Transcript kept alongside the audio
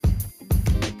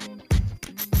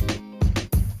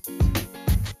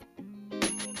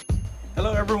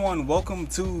Hello everyone, welcome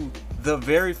to the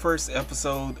very first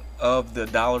episode of the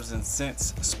Dollars and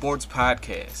Cents Sports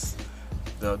Podcast.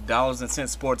 The Dollars and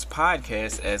Cents Sports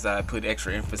Podcast, as I put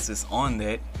extra emphasis on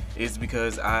that, is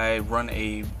because I run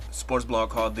a sports blog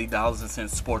called the Dollars and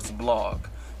Cents Sports Blog,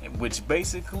 which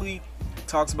basically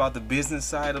talks about the business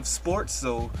side of sports.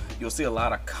 So you'll see a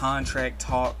lot of contract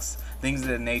talks, things of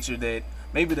that nature that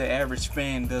maybe the average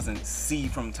fan doesn't see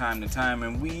from time to time,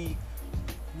 and we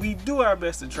do our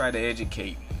best to try to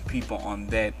educate people on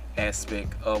that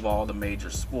aspect of all the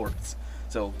major sports.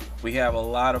 So we have a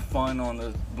lot of fun on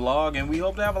the blog, and we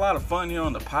hope to have a lot of fun here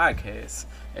on the podcast,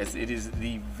 as it is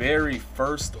the very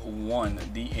first one,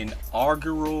 the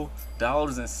inaugural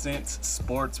Dollars and Cents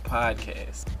Sports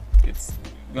Podcast. It's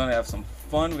gonna have some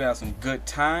fun, we're gonna have some good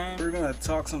time, we're gonna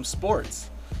talk some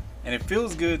sports, and it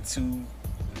feels good to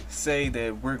say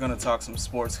that we're gonna talk some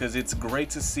sports because it's great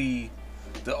to see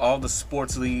all the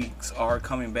sports leagues are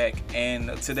coming back.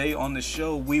 And today on the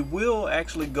show we will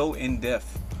actually go in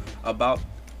depth about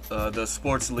the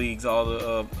sports leagues, all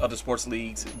the other sports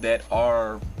leagues that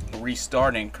are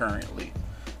restarting currently.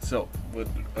 So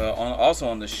also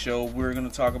on the show we're going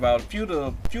to talk about a few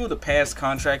of the past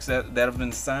contracts that have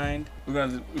been signed.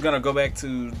 We're gonna go back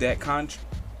to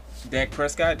Dak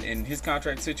Prescott and his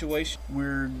contract situation.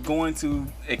 We're going to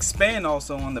expand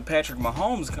also on the Patrick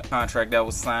Mahomes contract that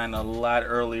was signed a lot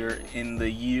earlier in the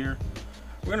year.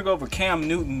 We're going to go over Cam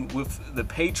Newton with the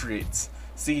Patriots,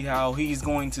 see how he's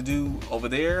going to do over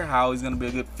there, how he's going to be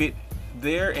a good fit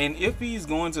there, and if he's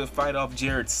going to fight off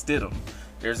Jarrett Stidham.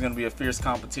 There's going to be a fierce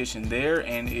competition there,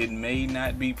 and it may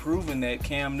not be proven that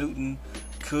Cam Newton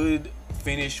could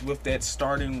finish with that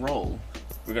starting role.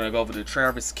 We're going to go over the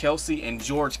Travis Kelce and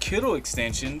George Kittle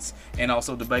extensions, and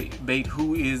also debate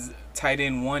who is tight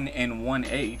end 1 and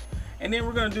 1A. And then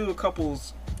we're going to do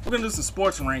some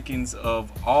sports rankings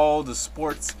of all the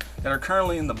sports that are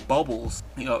currently in the bubbles.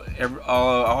 You know,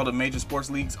 all the major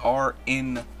sports leagues are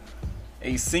in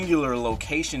a singular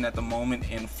location at the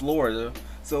moment in Florida.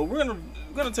 So we're going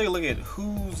to take a look at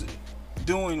who's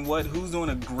doing what, who's doing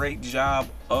a great job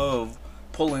of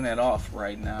pulling that off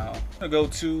right now. I'm going to go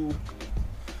to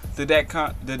the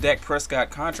Dak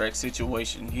Prescott contract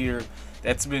situation here.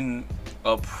 That's been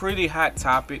a pretty hot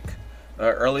topic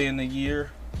early in the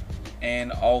year,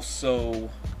 and also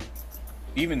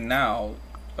even now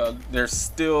there's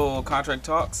still contract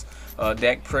talks.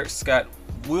 Dak Prescott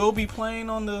will be playing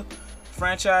on the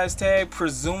franchise tag,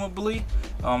 presumably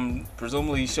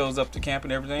he shows up to camp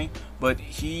and everything, but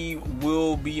he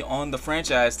will be on the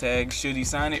franchise tag should he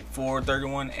sign it for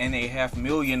 $31.5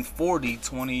 million for the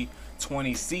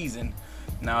 2020 season.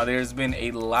 Now there's been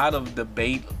a lot of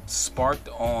debate sparked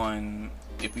on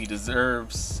if he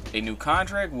deserves a new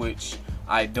contract, which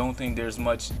I don't think there's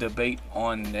much debate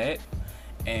on that,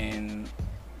 and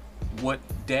what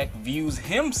Dak views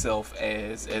himself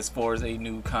as far as a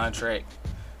new contract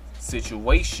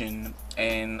situation,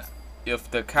 and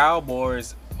if the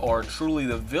Cowboys are truly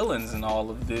the villains in all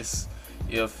of this,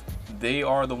 if they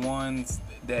are the ones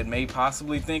that may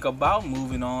possibly think about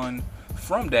moving on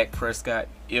from Dak Prescott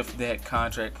if that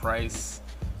contract price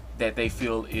that they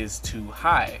feel is too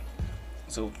high.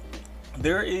 So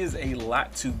there is a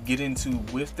lot to get into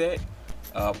with that.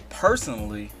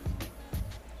 Personally,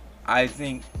 I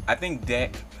think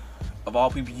Dak, of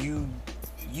all people,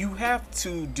 you have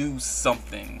to do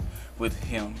something with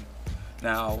him.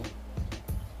 Now,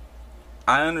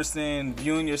 I understand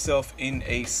viewing yourself in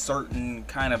a certain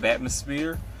kind of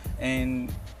atmosphere,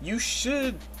 and you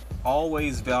should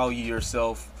always value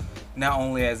yourself not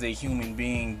only as a human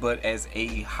being but as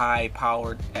a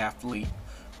high-powered athlete.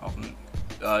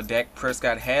 Dak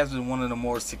Prescott has been one of the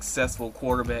more successful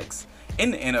quarterbacks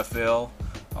in the NFL.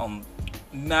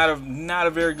 Not a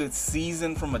very good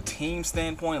season from a team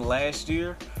standpoint last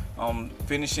year,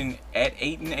 finishing at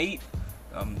 8-8.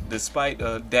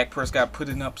 Despite Dak Prescott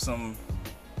putting up some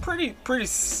pretty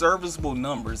serviceable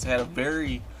numbers, had a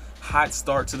very hot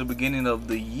start to the beginning of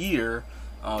the year.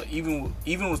 Even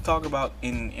was talked about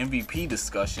in MVP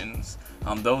discussions.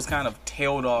 Those kind of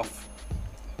tailed off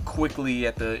quickly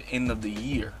at the end of the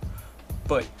year.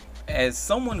 But as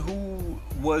someone who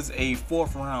was a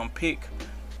 4th round pick,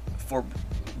 for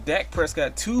Dak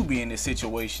Prescott to be in this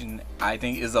situation, I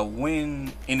think is a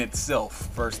win in itself,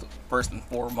 first and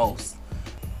foremost.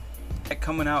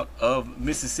 Coming out of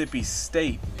Mississippi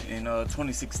State in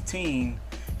 2016,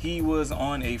 he was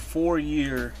on a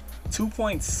 4-year,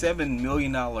 $2.7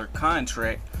 million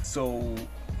contract. So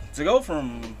to go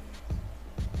from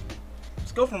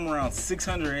around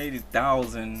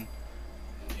 $680,000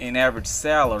 in average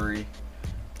salary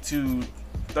to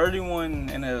 31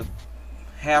 and a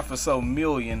half or so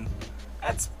million,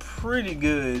 that's pretty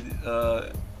good.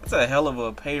 It's a hell of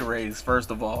a pay raise,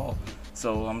 first of all.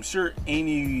 So I'm sure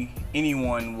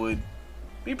anyone would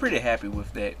be pretty happy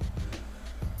with that.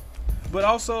 But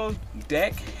also,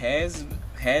 Dak has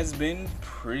been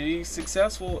pretty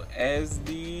successful as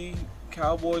the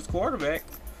Cowboys quarterback.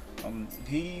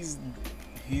 He's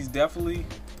definitely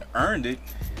earned it.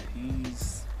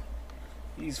 He's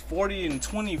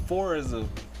 40-24 as a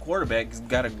quarterback. He's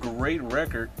got a great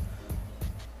record.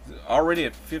 Already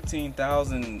at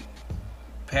 15,000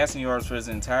 passing yards for his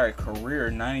entire career,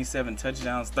 97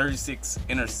 touchdowns, 36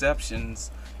 interceptions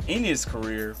in his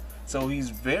career. So he's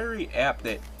very apt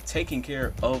at taking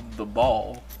care of the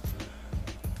ball.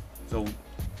 So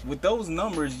with those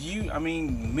numbers,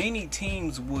 many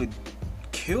teams would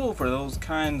kill for those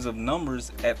kinds of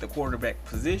numbers at the quarterback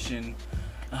position.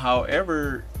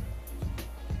 However,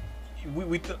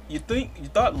 you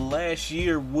thought last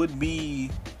year would be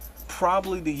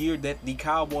probably the year that the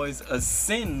Cowboys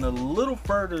ascend a little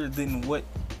further than what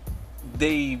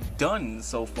they've done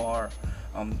so far.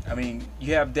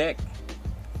 You have Dak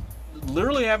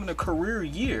literally having a career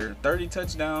year, 30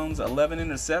 touchdowns, 11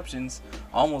 interceptions,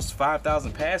 almost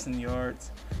 5,000 passing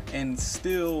yards, and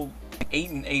still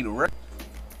 8-8 record.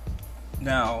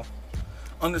 Now,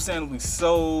 understandably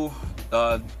so,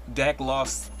 Dak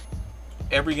lost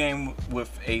every game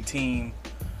with a team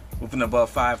with an above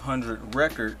 500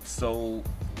 record. So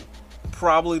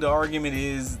probably the argument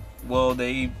is, well,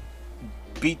 they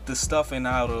beat the stuffing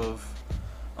out of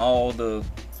all the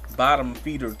bottom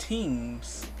feeder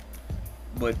teams,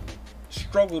 but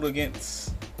struggled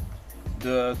against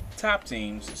the top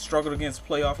teams, struggled against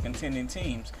playoff contending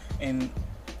teams. And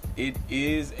it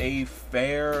is a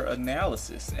fair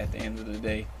analysis at the end of the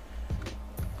day.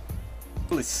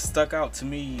 What really stuck out to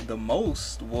me the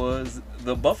most was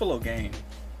the Buffalo game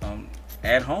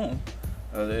at home.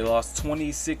 They lost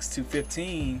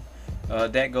 26-15.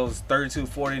 Dak goes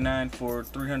 32-49 for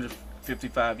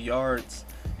 355 yards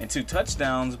and 2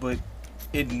 touchdowns, but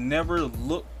it never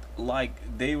looked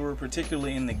like they were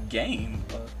particularly in the game.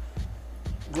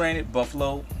 Granted,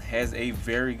 Buffalo has a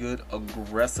very good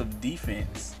aggressive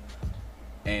defense,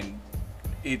 and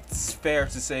it's fair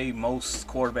to say most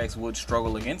quarterbacks would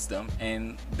struggle against them,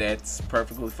 and that's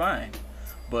perfectly fine.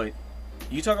 But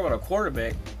you talk about a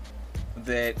quarterback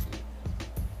that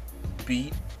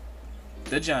beat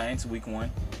the Giants week 1,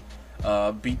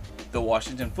 beat the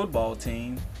Washington football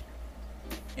team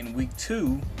in week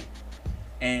 2,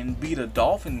 and beat a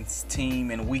Dolphins team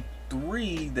in week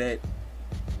 3 that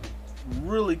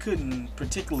really couldn't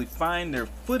particularly find their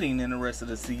footing in the rest of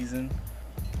the season.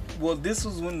 Well, this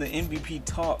was when the MVP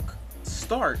talk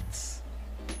starts,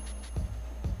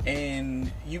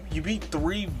 and you beat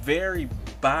 3 very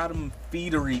bottom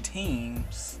feedery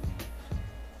teams.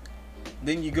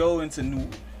 Then you go to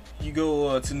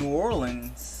New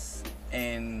Orleans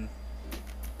and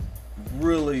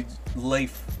really lay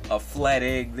a flat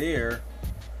egg there.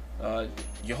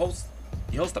 You host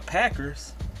the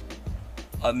Packers,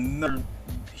 another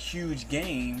huge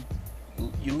game.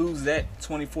 You lose that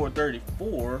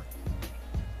 24-34,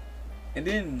 and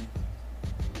then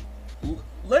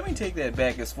let me take that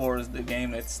back. As far as the game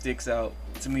that sticks out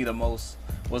to me the most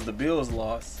was the Bills'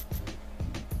 loss.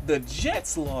 The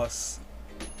Jets' loss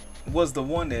was the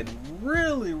one that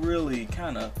really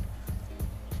kind of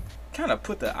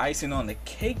put the icing on the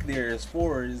cake there as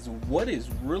far as what is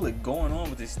really going on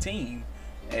with this team,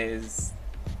 as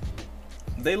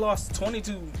they lost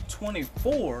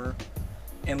 22-24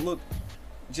 and looked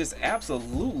just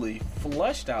absolutely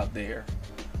flushed out there.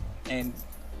 And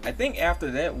I think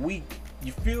after that week,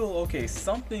 you feel, okay,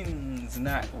 something's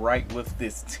not right with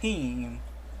this team,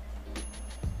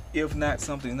 if not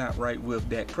something's not right with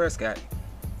Dak Prescott.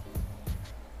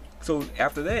 So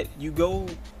after that, you go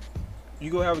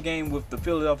have a game with the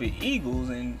Philadelphia Eagles,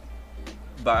 and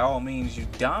by all means you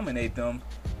dominate them.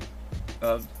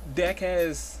 Dak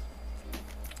has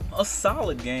a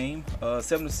solid game,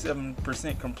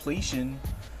 77% completion,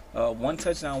 1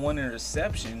 touchdown, 1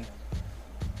 interception,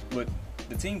 but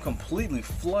the team completely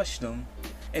flushed them.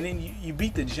 And then you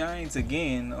beat the Giants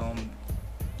again.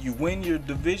 You win your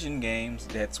division games.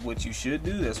 That's what you should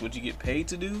do. That's what you get paid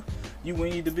to do. You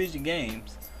win your division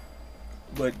games.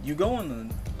 But you go on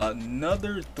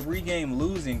another 3-game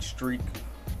losing streak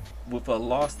with a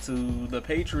loss to the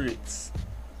Patriots,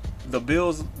 the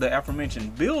Bills, the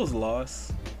aforementioned Bills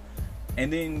loss,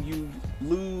 and then you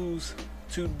lose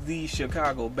to the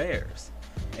Chicago Bears,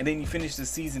 and then you finish the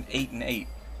season 8-8,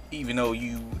 even though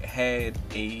you had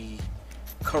a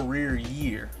career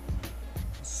year.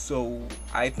 So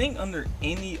I think under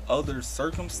any other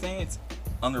circumstance,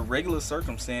 under regular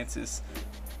circumstances,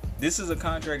 This is a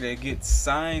contract that gets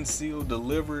signed, sealed,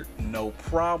 delivered, no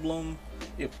problem.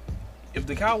 If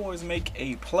the Cowboys make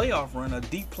a playoff run, a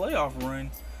deep playoff run,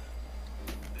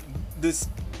 this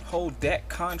whole Dak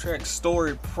contract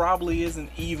story probably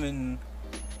isn't even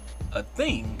a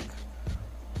thing.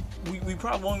 We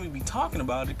probably won't even be talking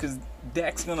about it because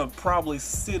Dak's gonna probably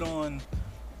sit on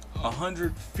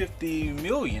 150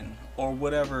 million or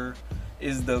whatever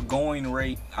is the going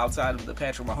rate outside of the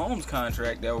Patrick Mahomes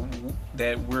contract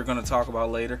that we're gonna talk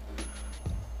about later.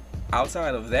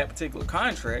 Outside of that particular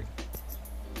contract,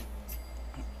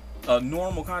 a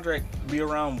normal contract would be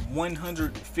around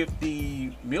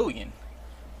 150 million.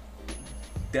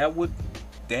 That would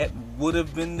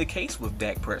have been the case with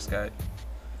Dak Prescott.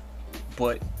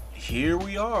 But here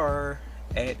we are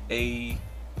at I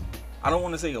don't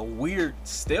want to say a weird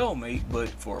stalemate, but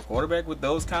for a quarterback with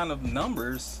those kind of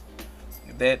numbers,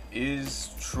 that is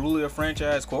truly a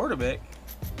franchise quarterback,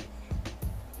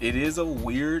 it is a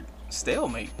weird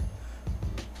stalemate.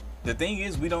 The thing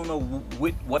is, we don't know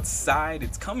what side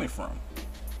it's coming from.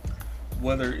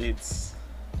 Whether it's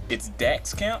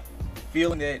Dak's camp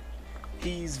feeling that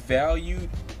he's valued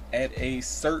at a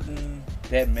certain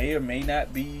that may or may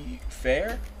not be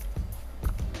fair,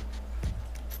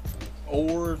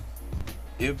 or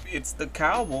if it's the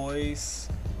Cowboys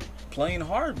playing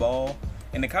hardball,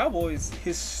 and the Cowboys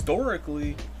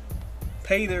historically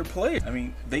pay their players. I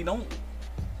mean, they don't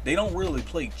really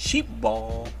play cheap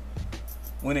ball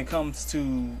when it comes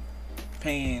to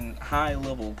paying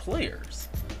high-level players,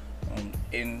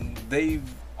 and they've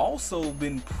also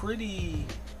been pretty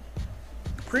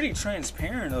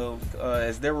transparent of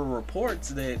as there were reports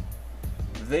that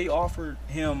they offered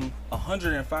him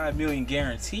 $105 million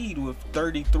guaranteed with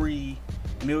 $33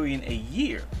 million a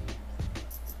year.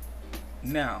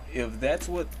 Now, if that's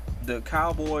what the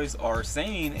Cowboys are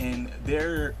saying, and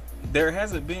there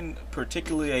hasn't been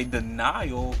particularly a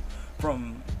denial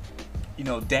from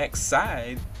Dak's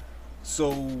side,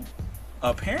 so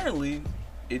apparently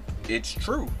it's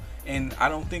true. And I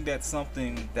don't think that's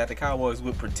something that the Cowboys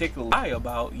would particularly lie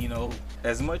about.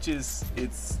 As much as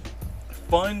it's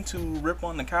fun to rip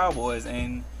on the Cowboys,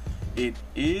 and it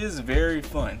is very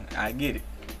fun, I get it,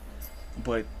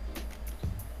 but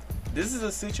this is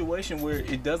a situation where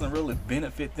it doesn't really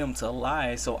benefit them to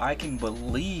lie. So I can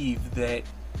believe that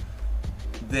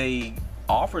they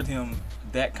offered him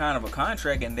that kind of a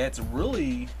contract, and that's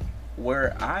really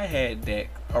where I had Dak,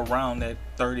 around that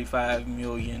 35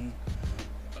 million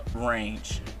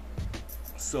range.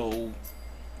 So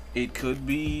it could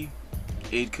be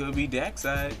Dak's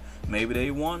side. Maybe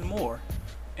they want more,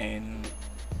 and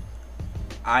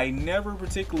I never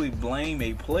particularly blame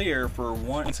a player for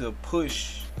wanting to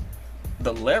push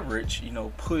the leverage,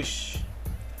 push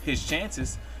his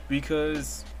chances,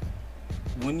 because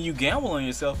when you gamble on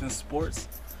yourself in sports,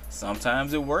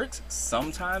 sometimes it works,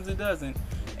 sometimes it doesn't.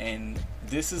 And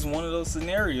this is one of those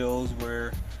scenarios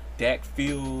where Dak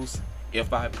feels,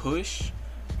 if I push,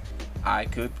 I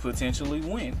could potentially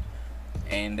win.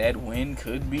 And that win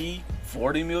could be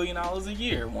 $40 million a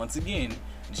year. Once again,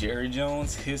 Jerry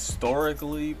Jones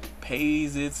historically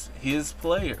pays his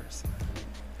players,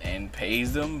 and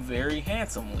pays them very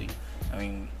handsomely. I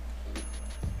mean,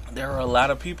 there are a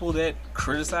lot of people that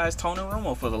criticized Tony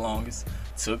Romo for the longest,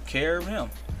 took care of him.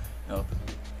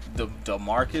 The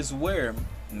DeMarcus Ware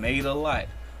made a lot.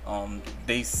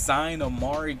 They signed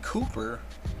Amari Cooper,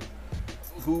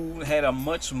 who had a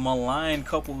much maligned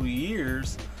couple of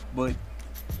years, but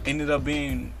ended up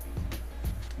being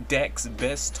Dak's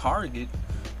best target.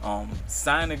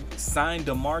 Signed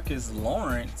DeMarcus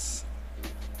Lawrence,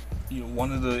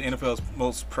 one of the NFL's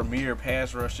most premier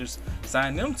pass rushers,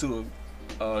 signed them to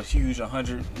a huge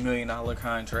 $100 million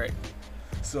contract.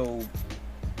 So,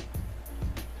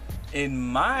 in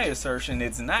my assertion,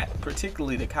 it's not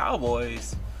particularly the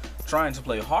Cowboys trying to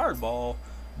play hardball,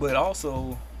 but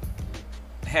also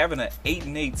having an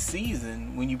 8-8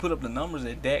 season. When you put up the numbers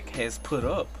that Dak has put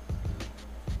up,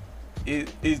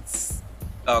 it's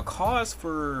a cause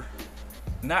for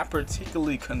not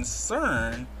particularly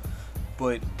concern,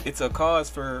 but it's a cause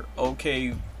for,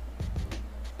 okay,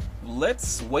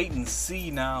 let's wait and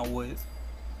see now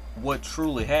what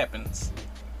truly happens,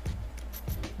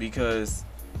 because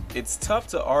it's tough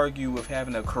to argue with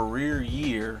having a career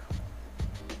year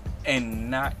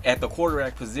and not at the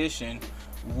quarterback position,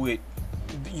 with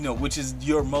which is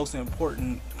your most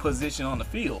important position on the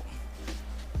field.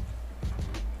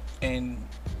 And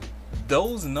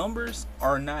those numbers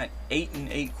are not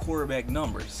 8-8 quarterback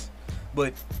numbers.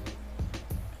 But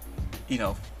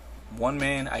one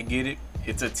man, I get it.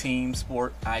 It's a team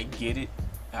sport. I get it.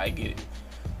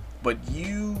 But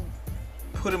you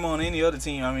put him on any other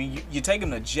team. I mean, you take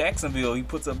him to Jacksonville, he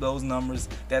puts up those numbers.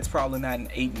 That's probably not an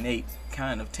 8-8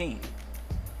 kind of team.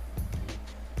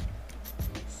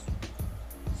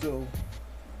 So,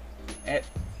 at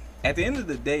the end of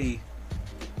the day,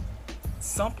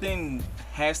 something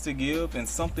has to give and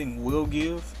something will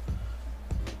give.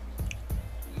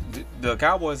 The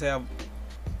Cowboys have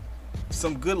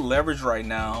some good leverage right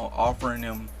now, offering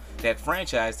him that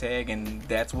franchise tag, and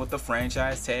that's what the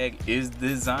franchise tag is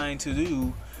designed to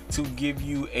do, to give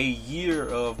you a year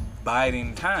of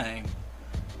biding time.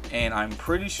 And I'm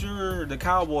pretty sure the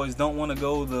Cowboys don't want to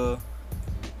go the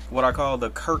what I call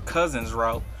the Kirk Cousins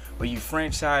route, where you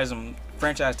franchise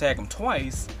tag them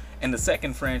twice, and the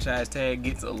second franchise tag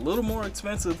gets a little more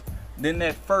expensive than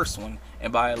that first one.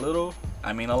 And by a little,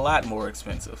 I mean a lot more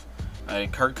expensive.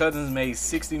 Kirk Cousins made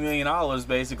 $60 million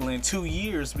basically in 2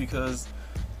 years because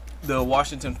the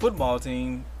Washington football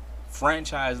team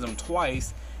franchised them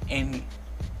twice, and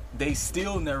they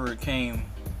still never came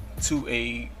to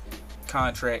a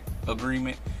contract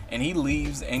agreement. And he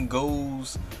leaves and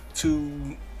goes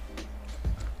to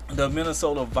the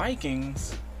Minnesota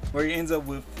Vikings, where he ends up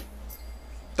with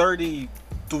 $33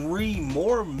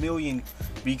 million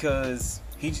because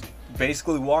he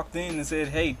basically walked in and said,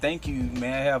 "Hey, thank you,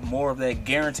 man. I have more of that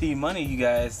guaranteed money you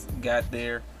guys got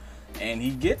there," and he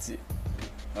gets it.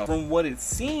 From what it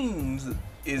seems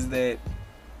is that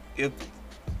if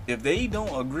they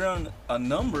don't agree on a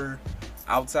number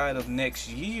outside of next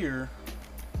year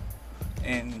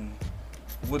and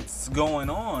what's going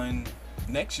on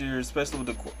next year, especially with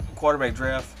the quarterback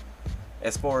draft,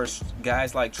 as far as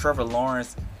guys like Trevor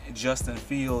Lawrence, Justin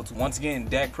Fields. Once again,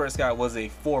 Dak Prescott was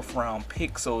a 4th round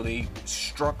pick, so they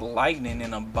struck lightning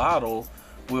in a bottle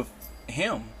with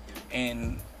him.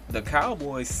 And the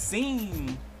Cowboys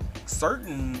seem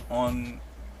certain on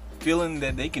feeling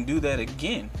that they can do that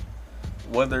again.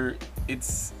 Whether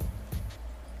it's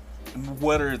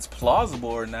plausible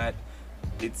or not,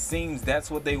 it seems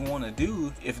that's what they want to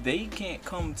do. If they can't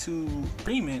come to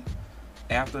agreement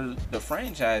after the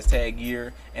franchise tag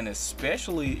year, and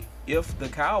especially if the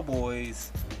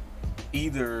Cowboys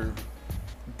either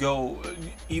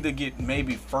get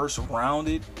maybe first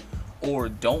rounded or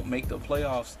don't make the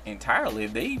playoffs entirely,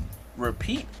 if they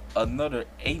repeat another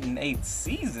 8-8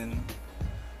 season,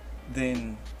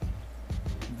 then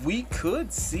we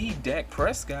could see Dak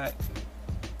Prescott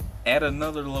at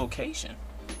another location.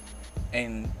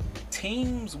 And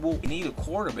teams will need a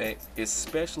quarterback,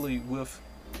 especially with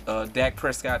Dak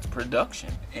Prescott's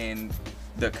production. And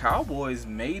the Cowboys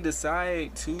may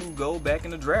decide to go back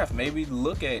in the draft, maybe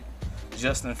look at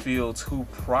Justin Fields, who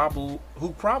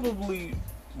probably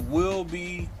will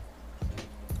be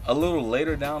a little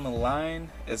later down the line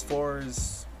as far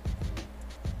as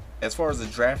a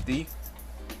draftee.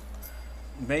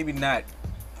 Maybe not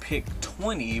pick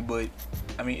 20, but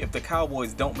I mean, if the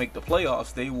Cowboys don't make the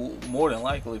playoffs, they will more than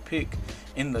likely pick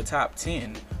in the top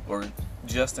 10, or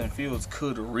Justin Fields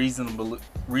could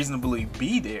reasonably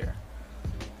be there.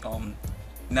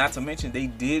 Not to mention, they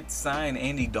did sign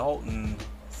Andy Dalton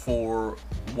for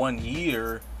 1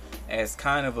 year as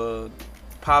kind of a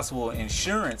possible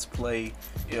insurance play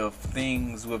if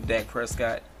things with Dak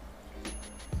Prescott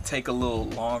take a little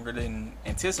longer than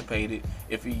anticipated,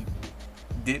 if he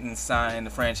didn't sign the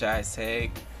franchise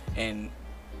tag. And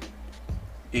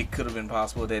it could have been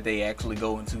possible that they actually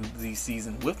go into the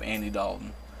season with Andy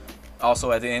Dalton.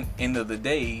 Also, at the end of the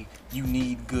day, you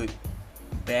need good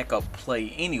backup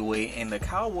play anyway, and the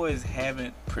Cowboys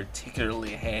haven't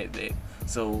particularly had that.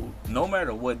 So no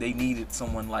matter what, they needed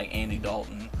someone like Andy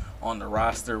Dalton on the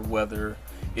roster, whether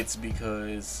it's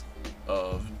because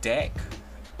of Dak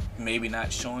maybe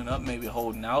not showing up, maybe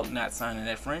holding out, not signing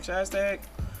that franchise tag,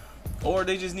 or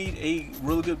they just need a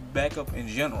really good backup in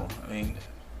general. I mean,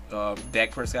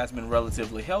 Dak Prescott's been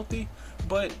relatively healthy,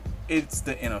 but it's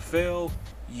the NFL.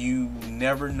 You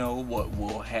never know what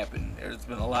will happen. There's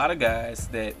been a lot of guys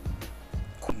that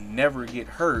could never get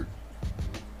hurt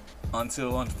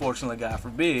until, unfortunately, God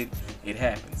forbid, it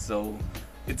happens. So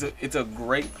it's a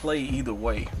great play either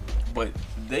way, but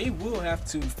they will have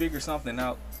to figure something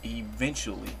out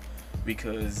eventually,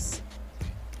 because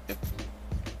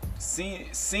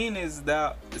seeing as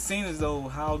though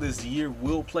how this year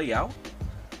will play out,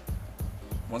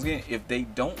 once again, if they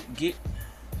don't get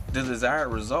the desired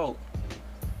result,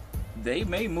 they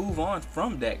may move on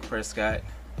from Dak Prescott.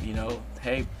 You know,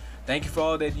 hey, thank you for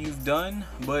all that you've done,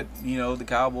 but you know, the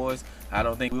Cowboys, I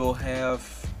don't think we'll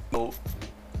have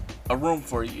a room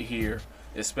for you here,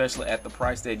 especially at the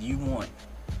price that you want.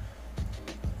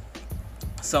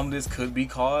 Some of this could be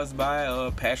caused by a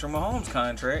Patrick Mahomes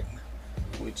contract,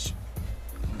 which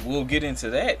we'll get into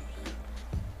that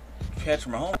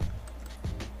Patrick Mahomes,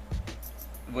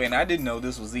 when I didn't know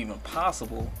this was even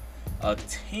possible, a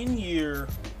 10-year,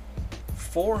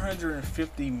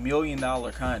 $450 million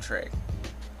contract.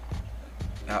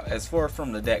 Now, as far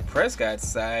from the Dak Prescott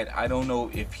side, I don't know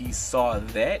if he saw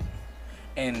that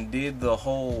and did the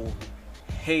whole,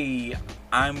 hey,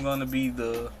 I'm going to be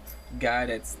the guy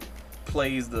that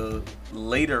plays the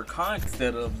later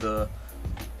instead of the,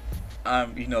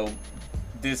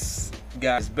 this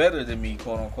guy's better than me,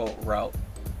 quote unquote, route.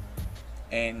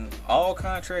 And all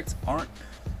contracts aren't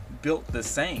built the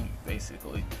same,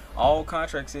 basically. All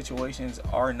contract situations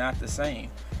are not the same.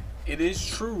 It is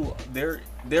true,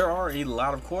 there are a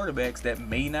lot of quarterbacks that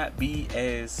may not be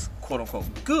as, quote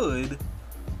unquote, good,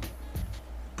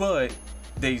 but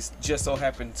they just so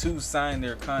happen to sign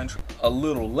their contract a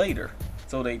little later.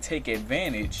 So they take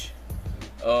advantage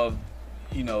of,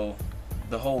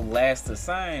 the whole last to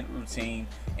sign routine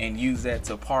and use that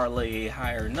to parlay a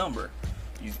higher number.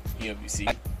 You see.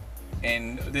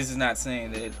 And this is not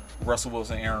saying that Russell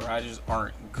Wilson and Aaron Rodgers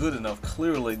aren't good enough.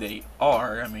 Clearly they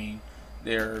are. I mean,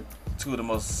 they're two of the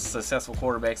most successful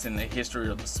quarterbacks in the history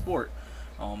of the sport.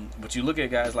 But you look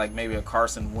at guys like maybe a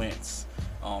Carson Wentz,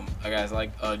 guys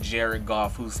like Jared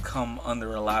Goff, who's come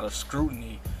under a lot of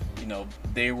scrutiny.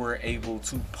 They were able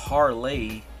to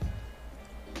parlay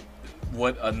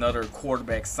what another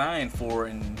quarterback signed for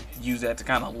and use that to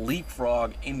kind of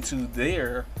leapfrog into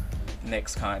their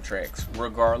next contracts,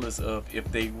 regardless of if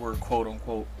they were, quote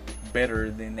unquote, better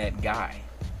than that guy.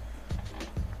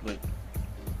 But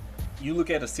you look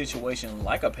at a situation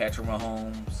like a Patrick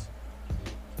Mahomes,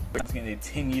 getting a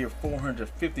 10-year,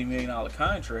 $450 million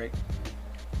contract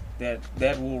that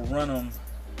will run him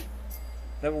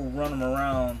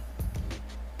around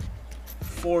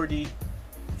 40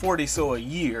 so a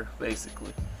year,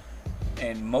 basically,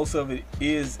 and most of it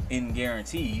is in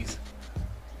guarantees.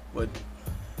 But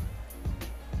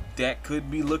Dak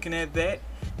could be looking at that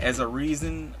as a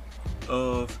reason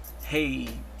of, hey,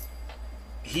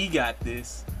 he got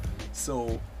this,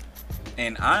 so,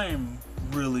 and I'm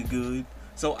really good,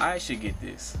 so I should get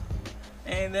this.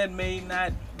 And that may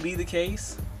not be the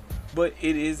case, but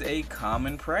it is a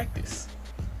common practice.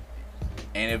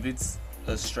 And if it's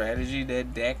a strategy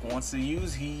that Dak wants to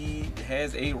use, he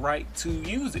has a right to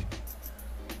use it.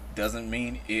 Doesn't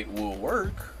mean it will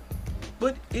work,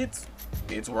 but it's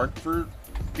worked for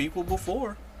people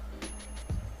before.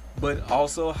 But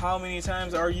also, how many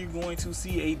times are you going to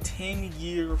see a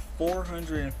 10-year,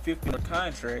 $450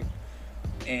 contract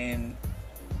and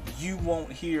you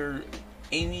won't hear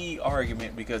any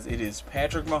argument because it is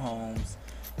Patrick Mahomes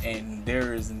and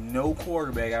there is no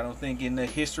quarterback, I don't think, in the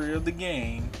history of the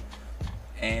game.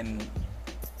 And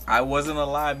I wasn't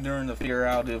alive during the figure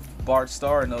out if Bart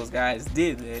Starr and those guys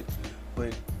did that,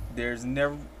 but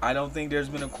I don't think there's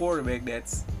been a quarterback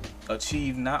that's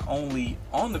achieved not only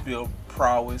on the field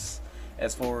prowess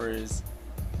as far as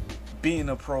being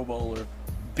a Pro Bowler,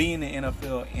 being the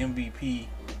NFL MVP,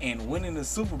 and winning the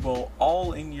Super Bowl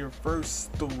all in your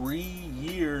first 3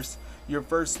 years, your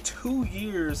first 2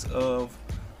 years of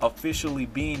officially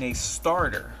being a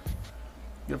starter.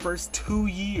 Your first 2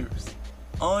 years.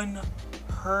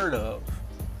 Unheard of.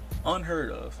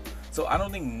 So I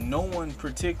don't think no one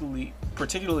particularly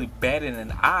batted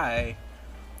an eye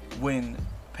when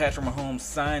Patrick Mahomes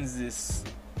signs this,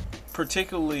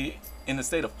 particularly in the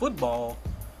state of football,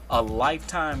 a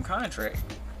lifetime contract.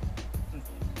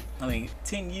 I mean,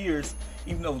 10 years,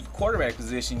 even though the quarterback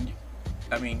position,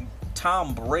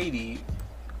 Tom Brady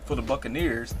for the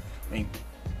Buccaneers,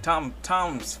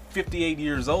 Tom's 58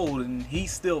 years old and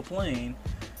he's still playing,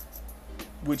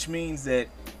 which means that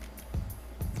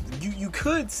you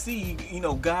could see,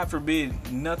 God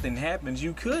forbid nothing happens,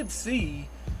 you could see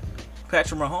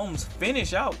Patrick Mahomes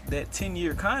finish out that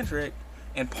 10-year contract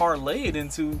and parlay it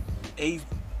into a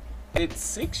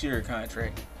 6-year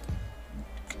contract.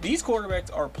 These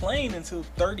quarterbacks are playing until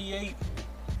 38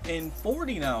 and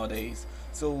 40 nowadays.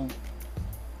 So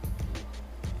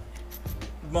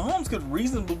Mahomes could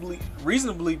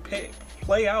reasonably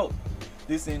play out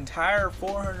this entire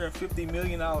 $450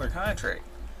 million contract.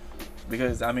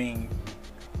 Because,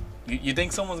 you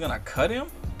think someone's going to cut him?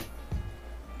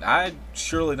 I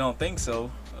surely don't think so.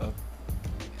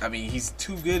 He's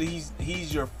too good.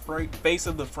 He's your face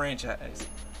of the franchise.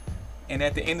 And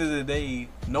at the end of the day,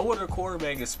 no other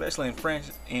quarterback, especially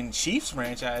in Chiefs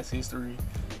franchise history,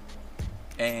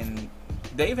 and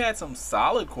they've had some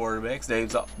solid quarterbacks.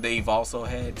 They've also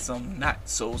had some not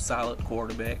so solid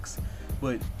quarterbacks.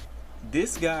 But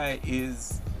this guy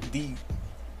is the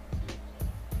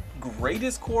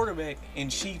greatest quarterback in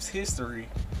Chiefs history,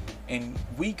 and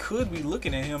we could be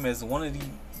looking at him as one of the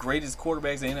greatest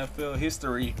quarterbacks in NFL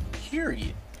history,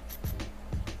 period.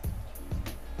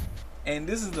 And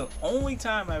this is the only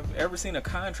time I've ever seen a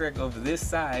contract of this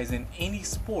size in any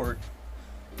sport,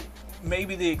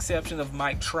 maybe the exception of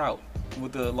Mike Trout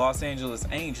with the Los Angeles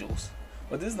Angels.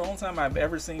 But this is the only time I've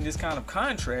ever seen this kind of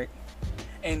contract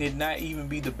and it not even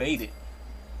be debated,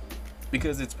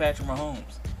 because it's Patrick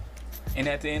Mahomes. And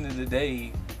at the end of the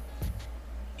day,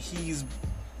 he's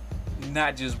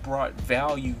not just brought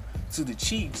value to the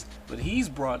Chiefs, but he's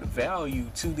brought value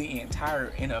to the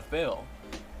entire NFL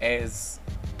as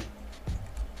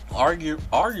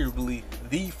arguably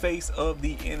the face of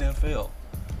the NFL,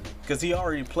 because he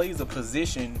already plays a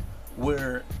position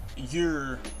where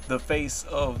you're the face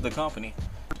of the company.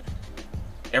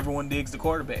 Everyone digs the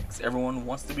quarterbacks. Everyone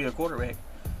wants to be a quarterback.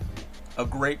 A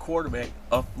great quarterback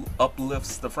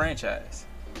uplifts the franchise,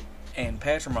 and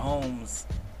Patrick Mahomes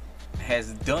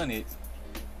has done it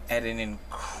at an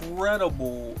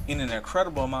incredible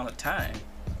amount of time.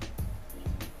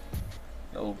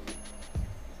 So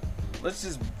let's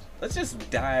just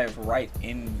dive right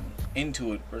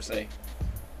into it per se.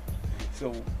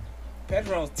 So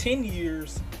Patrick Mahomes, 10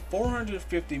 years,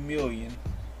 $450 million.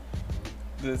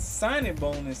 The signing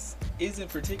bonus isn't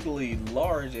particularly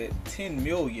large at $10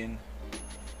 million,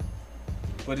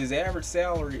 but his average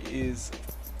salary is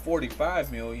 $45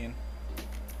 million.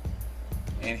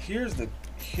 And here's the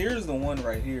one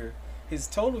right here. His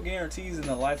total guarantees in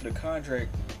the life of the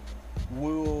contract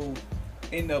will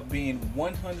end up being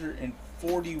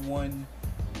 $141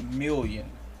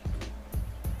 million.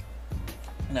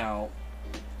 Now,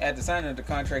 at the signing of the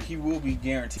contract, he will be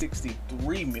guaranteed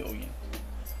 $63 million.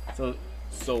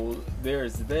 So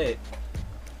there's that.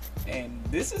 And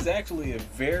this is actually a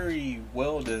very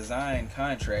well designed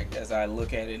contract as I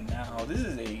look at it now. This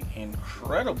is an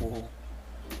incredible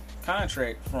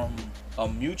contract from a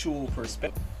mutual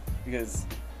perspective, because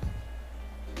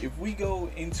if we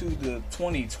go into the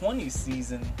 2020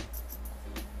 season,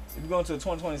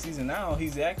 now,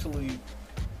 he's actually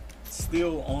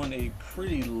still on a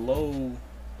pretty low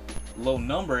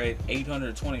number at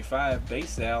 $825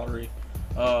 base salary,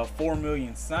 $4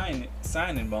 million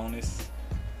signing bonus.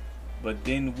 But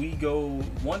then we go,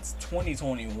 once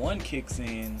 2021 kicks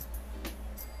in,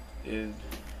 it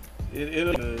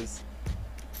is,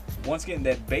 once again,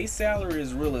 that base salary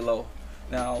is really low.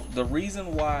 Now, the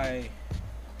reason why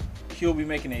he'll be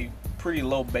making a pretty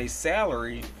low base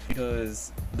salary,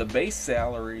 because the base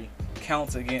salary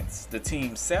counts against the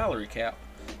team's salary cap.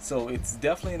 So it's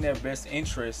definitely in their best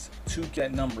interest to get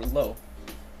that number low.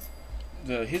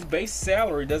 His base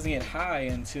salary doesn't get high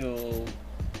until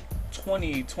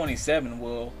 2027,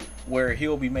 where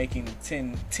he'll be making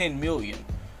 $10 million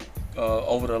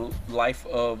over the life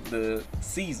of the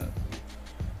season.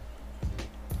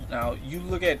 Now, you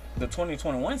look at the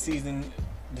 2021 season,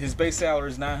 his base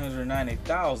salary is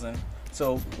 $990,000.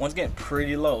 So once again,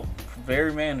 pretty low,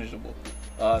 very manageable.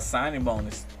 Signing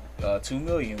bonus, $2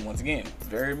 million. Once again,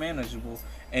 very manageable.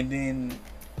 And then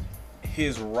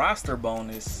his roster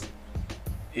bonus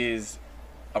is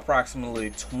approximately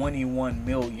 $21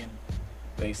 million,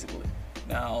 basically.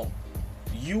 Now,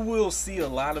 you will see a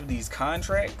lot of these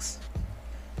contracts,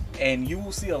 and you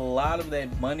will see a lot of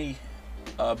that money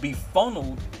be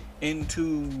funneled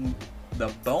into the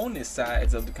bonus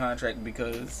sides of the contract,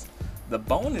 because the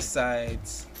bonus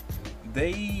sides,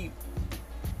 they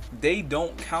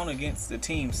don't count against the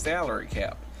team's salary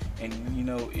cap. And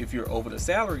if you're over the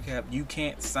salary cap, you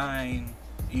can't sign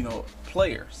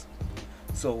players.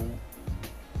 So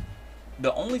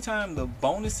the only time the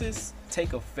bonuses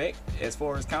take effect as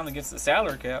far as counting against the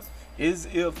salary cap is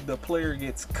if the player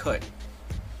gets cut.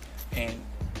 And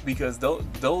because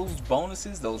those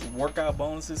bonuses, those workout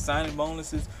bonuses, signing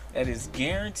bonuses, that is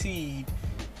guaranteed,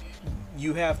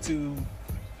 you have to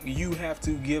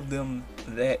give them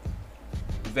that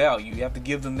value. You have to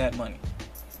give them that money,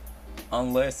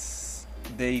 unless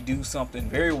they do something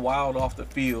very wild off the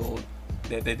field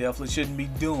that they definitely shouldn't be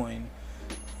doing,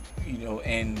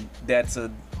 and that's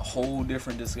a whole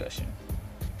different discussion.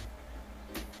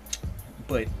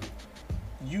 But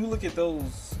you look at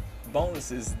those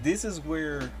bonuses, this is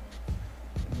where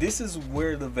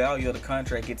the value of the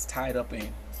contract gets tied up in,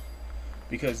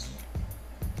 because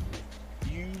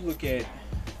you look at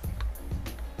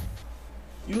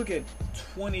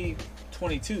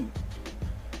 2022,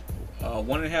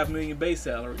 $1.5 million base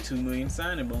salary, $2 million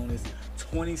signing bonus,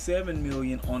 $27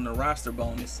 million on the roster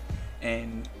bonus.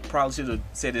 And probably should have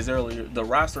said this earlier, the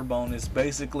roster bonus,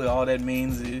 basically all that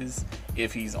means is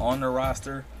if he's on the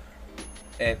roster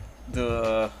at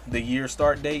the year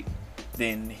start date,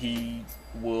 then he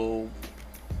will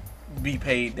be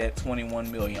paid that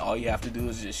 $21 million. All you have to do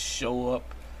is just show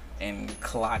up and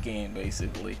clock in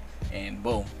basically, and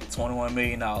boom, $21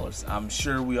 million. I'm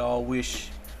sure we all wish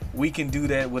we can do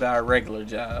that with our regular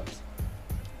jobs,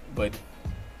 but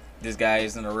this guy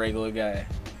isn't a regular guy.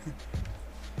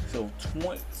 So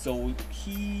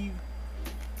he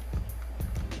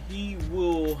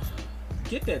will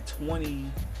get that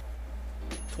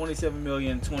 27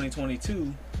 million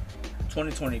 2022.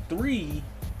 2023,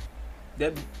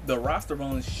 that the roster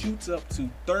bonus shoots up to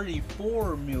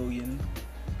 34 million,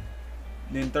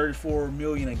 then 34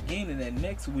 million again in that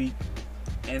next week,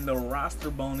 and the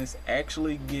roster bonus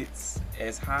actually gets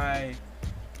as high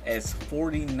as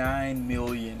 49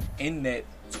 million in that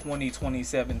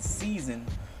 2027 season,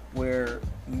 where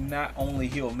not only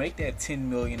he'll make that $10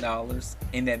 million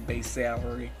in that base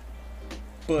salary,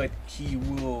 but he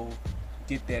will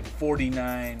get that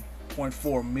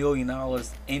 $49.4 million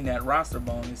in that roster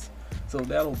bonus. So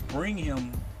that'll bring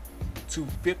him to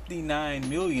 59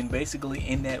 million basically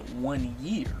in that 1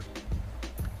 year.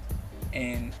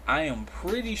 And I am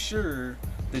pretty sure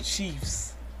the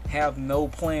Chiefs have no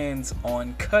plans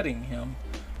on cutting him.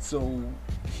 So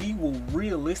he will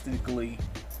realistically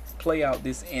play out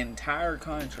this entire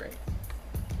contract.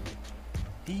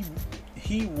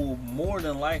 He will more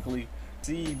than likely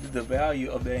see the value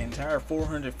of the entire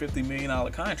 $450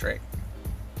 million contract,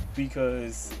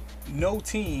 because no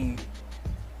team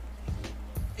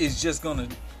is just gonna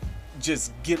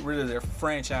just get rid of their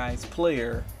franchise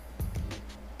player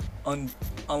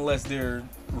unless they're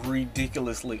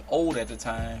ridiculously old at the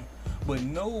time. But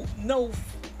no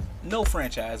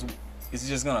franchise is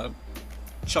just gonna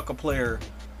chuck a player,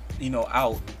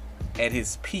 out at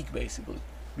his peak basically,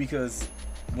 because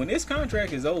when this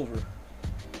contract is over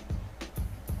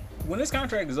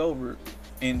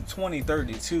in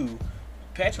 2032,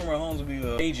 Patrick Mahomes will be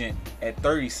an agent at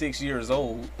 36 years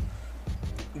old,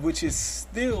 which is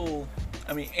still,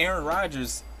 Aaron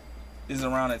Rodgers is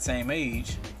around that same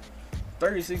age.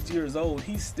 36 years old,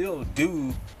 he's still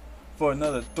due for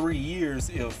another 3 years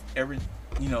if everything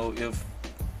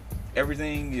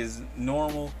is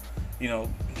normal.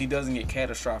 He doesn't get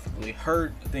catastrophically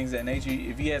hurt, things of that nature.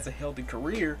 If he has a healthy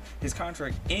career, his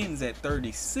contract ends at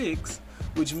 36,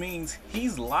 which means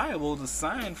he's liable to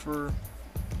sign for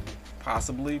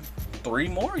possibly 3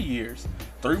 more years.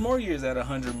 3 more years at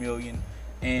 $100 million,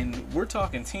 and we're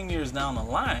talking 10 years down the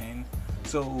line.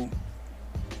 So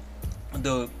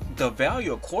the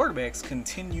value of quarterbacks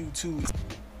continue to.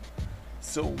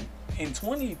 So in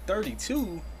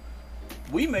 2032,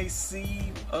 we may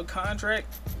see a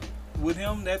contract with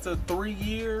him that's a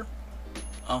 3-year,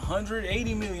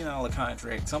 $180 million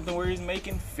contract, something where he's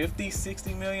making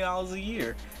 $50-60 million a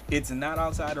year. It's not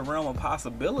outside the realm of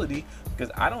possibility,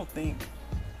 because I don't think,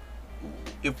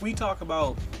 if we talk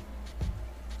about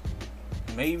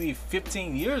maybe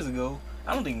 15 years ago,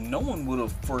 I don't think no one would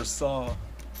have foresaw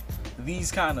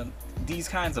these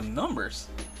kinds of numbers.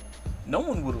 No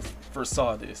one would have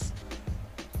foresaw this,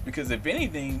 because if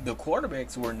anything, the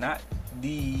quarterbacks were not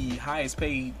the highest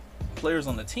paid players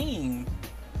on the team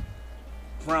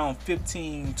around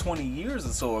 15-20 years or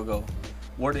so ago.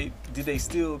 Did they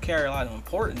still carry a lot of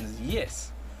importance?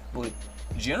 Yes, but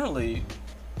generally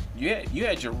you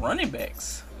had your running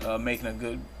backs making a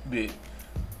good bit,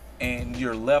 and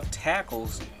your left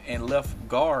tackles and left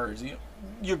guards,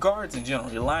 your guards in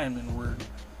general, your linemen were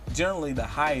generally the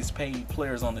highest paid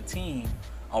players on the team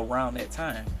around that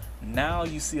time. Now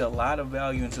you see a lot of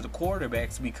value into the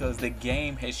quarterbacks, because the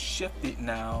game has shifted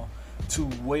now to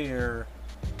where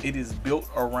it is built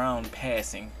around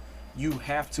passing. You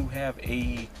have to have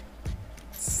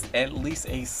at least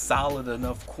a solid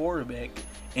enough quarterback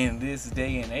in this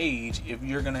day and age if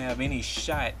you're going to have any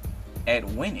shot at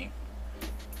winning.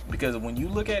 Because when you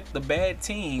look at the bad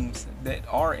teams that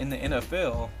are in the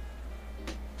NFL,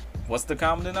 what's the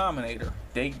common denominator?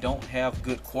 They don't have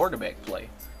good quarterback play.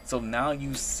 So now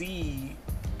you see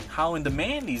how in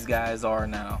demand these guys are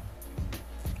now.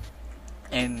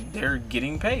 And they're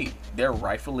getting paid. They're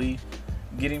rightfully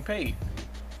getting paid.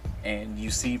 And you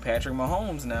see Patrick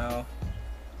Mahomes now,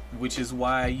 which is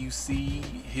why you see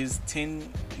his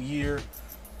 10-year,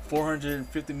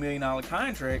 $450 million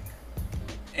contract.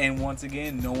 And once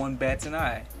again, no one bats an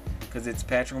eye, because it's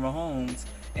Patrick Mahomes.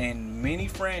 And many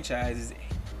franchises,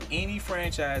 any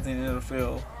franchise in the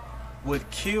NFL would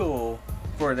kill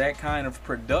for that kind of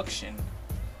production,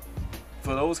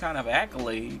 for those kind of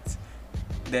accolades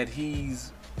that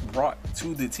he's brought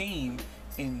to the team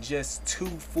in just 2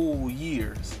 full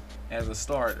years as a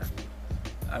starter.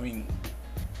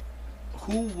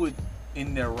 Who would,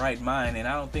 in their right mind, and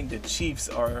I don't think the Chiefs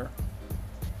are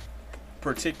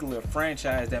particular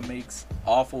franchise that makes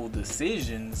awful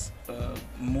decisions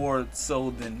more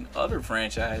so than other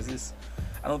franchises.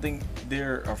 I don't think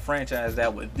they're a franchise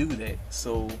that would do that.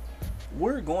 So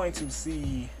we're going to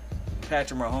see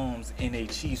Patrick Mahomes in a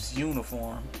Chiefs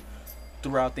uniform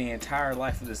throughout the entire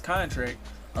life of this contract.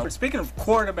 Speaking of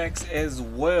quarterbacks as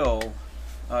well,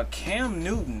 Cam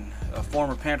Newton, a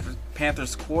former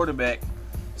Panthers quarterback,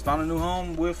 has found a new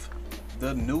home with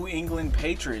the New England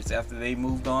Patriots after they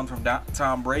moved on from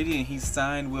Tom Brady, and he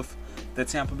signed with the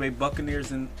Tampa Bay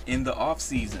Buccaneers in the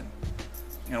offseason.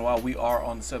 And while we are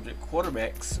on the subject of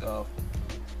quarterbacks,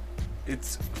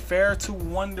 it's fair to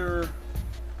wonder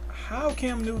how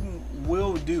Cam Newton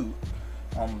will do.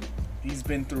 He's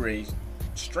been through a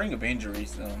string of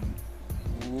injuries, a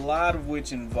lot of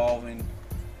which involving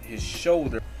his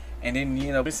shoulder, and then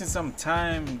missing some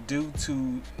time due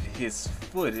to his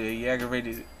foot. He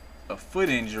aggravated a foot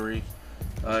injury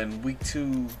in week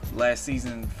 2 last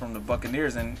season from the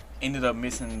Buccaneers and ended up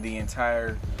missing the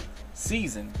entire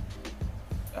season.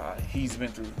 He's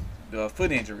been through the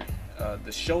foot injury,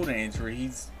 the shoulder injury.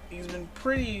 He's been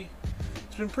pretty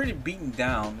beaten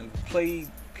down. He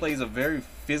plays a very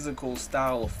physical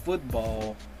style of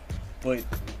football, but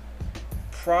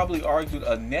probably argued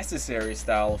a necessary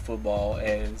style of football,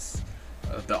 as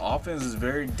the offense is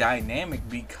very dynamic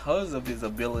because of his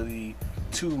ability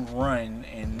to run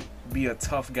and be a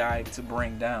tough guy to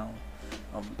bring down.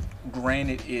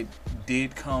 Granted, it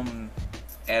did come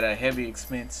at a heavy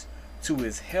expense to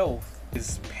his health.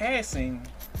 His passing,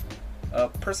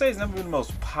 per se, has never been the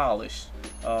most polished.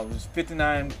 It was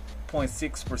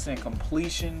 59.6%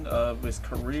 completion of his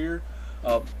career.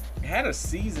 Had a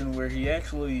season where he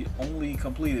actually only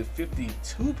completed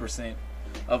 52%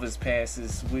 of his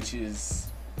passes, which is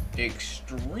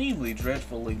extremely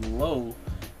dreadfully low,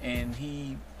 and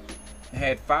he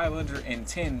had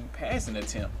 510 passing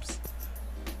attempts,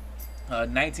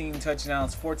 19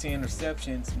 touchdowns, 14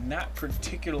 interceptions. Not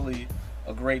particularly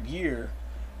a great year.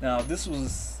 Now, this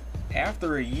was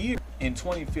after a year in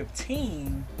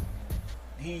 2015.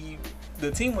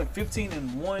 The team went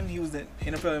 15-1. He was the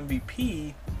NFL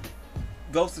MVP.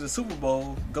 Goes to the Super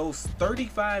Bowl. Goes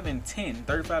 35-10.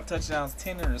 35 touchdowns,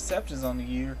 10 interceptions on the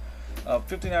year.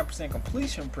 59%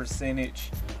 completion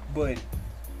percentage. But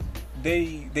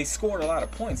they scored a lot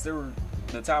of points. They were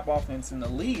the top offense in the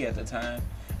league at the time.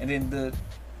 And then the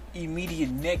immediate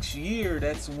next year,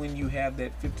 that's when you have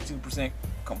that 52%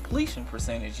 completion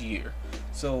percentage year.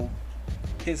 So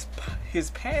his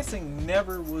passing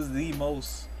never was the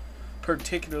most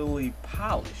particularly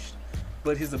polished,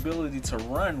 but his ability to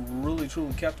run really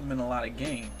truly kept him in a lot of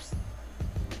games.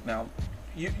 Now,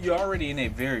 you're already in a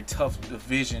very tough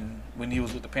division when he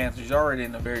was with the Panthers. You're already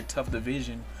in a very tough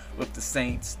division with the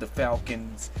Saints, the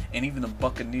Falcons, and even the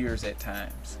Buccaneers at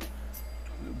times.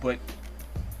 But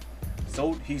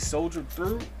so he soldiered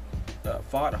through,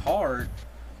 fought hard.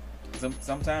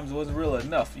 Sometimes it wasn't really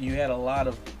enough. You had a lot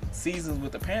of seasons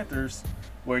with the Panthers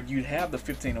where you'd have the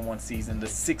 15-1 season, the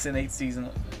 6-8 season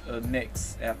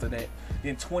next after that.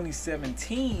 Then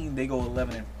 2017 they go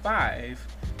 11-5,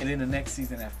 and then the next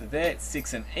season after that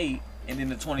 6-8, and then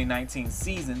the 2019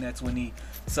 season, that's when he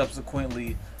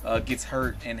subsequently gets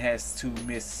hurt and has to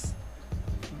miss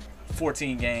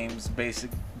 14 games,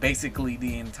 basically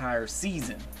the entire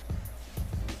season.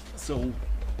 So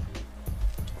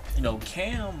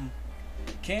Cam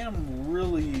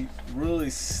really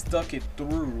stuck it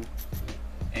through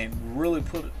and really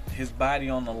put his body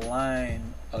on the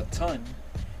line a ton,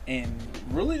 and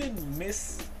really didn't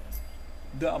miss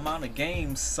the amount of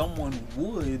games someone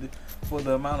would for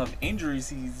the amount of injuries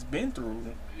he's been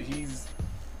through. He's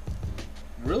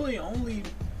really only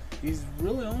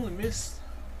missed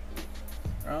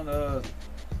around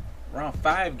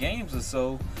 5 games or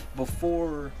so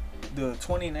before the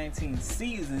 2019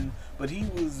 season, but he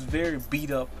was very beat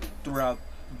up throughout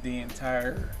his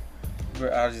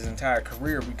entire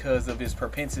career because of his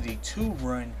propensity to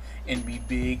run and be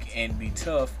big and be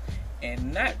tough,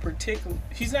 and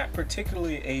he's not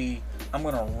particularly a I'm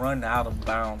gonna run out of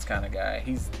bounds kind of guy.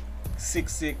 He's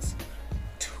 6'6",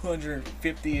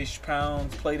 250-ish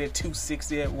pounds, played at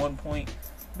 260 at one point.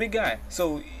 Big guy.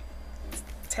 So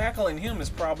tackling him is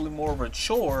probably more of a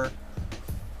chore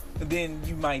than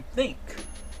you might think.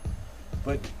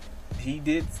 But he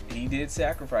did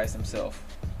sacrifice himself,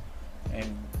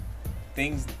 and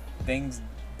things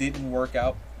didn't work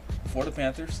out for the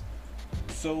Panthers.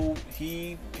 So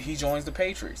he joins the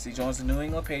Patriots. He joins the New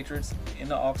England Patriots in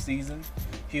the offseason.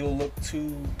 He'll look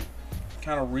to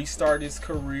kind of restart his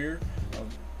career.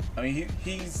 I mean,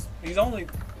 he's only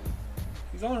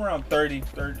around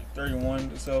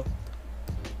 31 or so.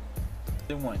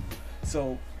 31.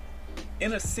 So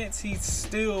in a sense, he's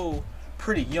still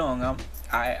pretty young.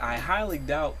 I highly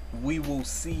doubt we will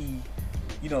see,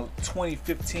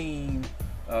 2015,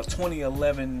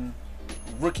 2011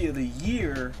 Rookie of the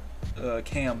Year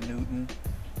Cam Newton.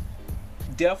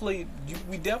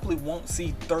 We definitely won't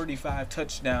see 35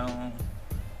 touchdown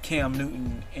Cam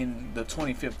Newton in the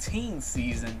 2015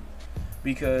 season,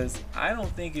 because I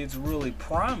don't think it's really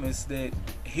promised that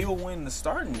he'll win the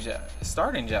starting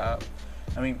job.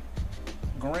 I mean,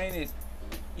 granted,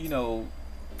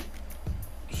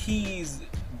 he's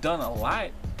done a lot.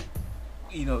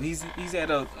 He's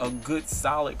had a good,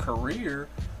 solid career.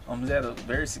 He's had a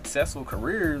very successful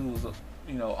career. He was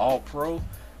all pro.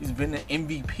 He's been an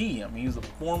MVP. I mean, he was a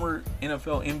former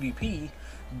NFL MVP.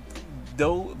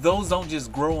 Though those don't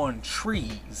just grow on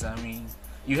trees. I mean,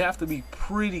 you have to be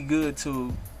pretty good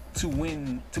to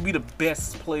win, to be the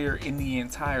best player in the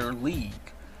entire league.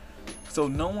 So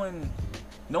no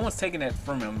one's taking that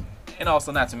from him. And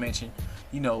also, not to mention,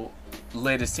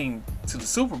 led his team to the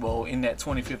Super Bowl in that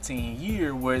 2015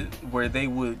 year where they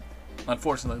would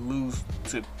unfortunately lose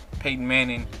to Peyton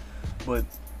Manning, but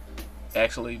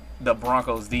actually the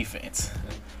Broncos defense.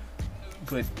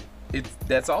 But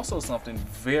that's also something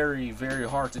very, very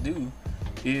hard to do,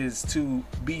 is to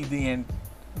be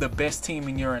the best team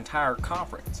in your entire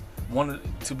conference,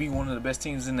 to be one of the best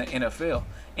teams in the NFL.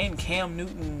 And Cam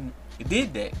Newton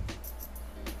did that.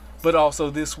 But also,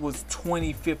 this was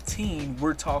 2015.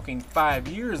 We're talking 5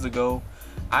 years ago.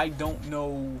 I don't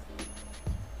know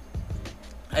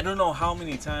how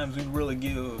many times we really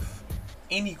give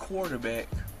any quarterback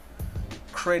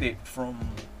credit from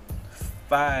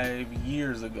 5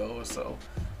 years ago or so.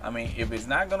 I mean, if it's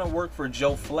not going to work for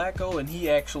Joe Flacco and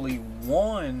he actually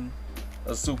won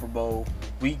a Super Bowl,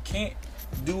 we can't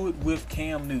do it with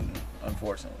Cam Newton,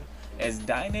 unfortunately. As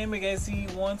dynamic as he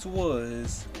once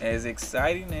was, as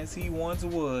exciting as he once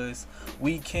was,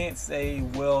 we can't say,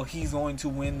 well, he's going to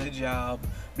win the job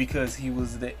because he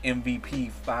was the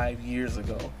MVP 5 years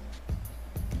ago.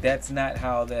 That's not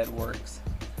how that works.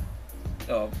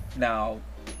 Now,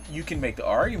 you can make the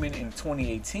argument in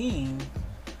 2018,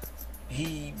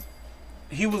 he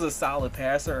was a solid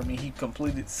passer. I mean, he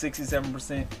completed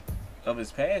 67% of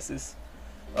his passes.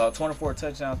 24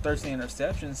 touchdowns, 13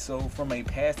 interceptions. So from a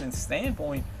passing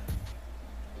standpoint,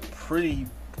 pretty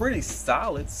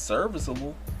solid,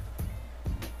 serviceable.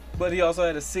 But he also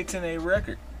had a 6-8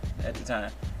 record at the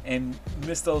time, and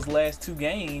missed those last 2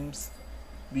 games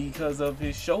because of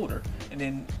his shoulder. And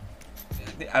then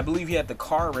I believe he had the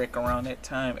car wreck around that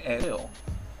time as well.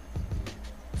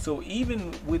 So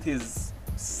even with his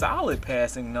solid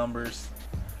passing numbers,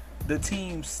 the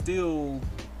team still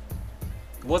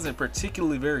wasn't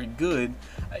particularly very good.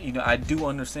 I do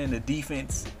understand the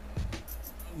defense,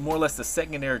 more or less the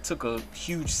secondary, took a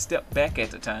huge step back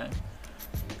at the time.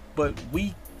 But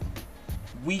we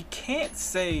can't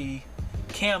say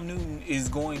Cam Newton is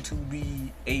going to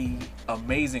be a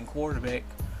amazing quarterback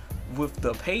with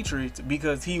the Patriots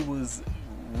because he was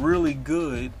really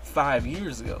good 5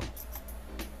 years ago.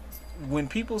 When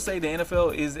people say the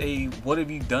NFL is a "what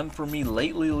have you done for me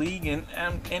lately" league, and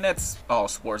that's all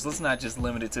sports. Let's not just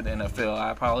limit it to the NFL. I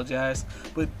apologize,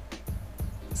 but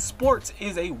sports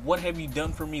is a "what have you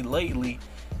done for me lately,"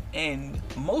 and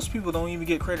most people don't even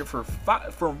get credit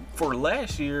for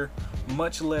last year,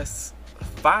 much less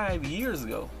 5 years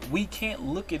ago. We can't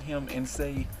look at him and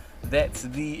say that's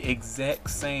the exact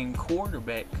same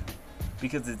quarterback,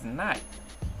 because it's not.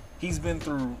 He's been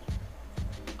through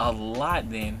a lot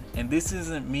then, and this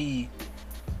isn't me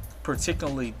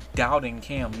particularly doubting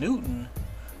Cam Newton,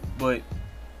 but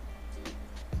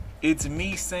it's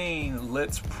me saying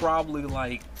let's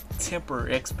probably temper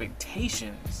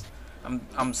expectations.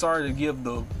 I'm sorry to give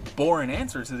the boring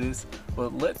answer to this,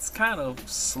 but let's kind of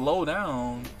slow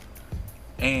down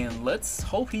and let's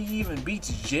hope he even beats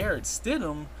Jarrett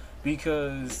Stidham,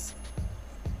 because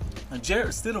Jarrett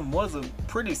Stidham was a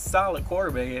pretty solid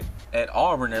quarterback at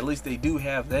Auburn. At least they do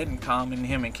have that in common,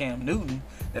 him and Cam Newton,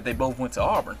 that they both went to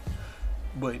Auburn.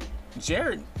 But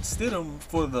Jarrett Stidham,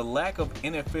 for the lack of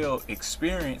NFL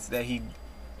experience that he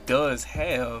does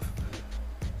have,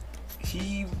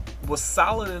 he was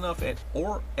solid enough at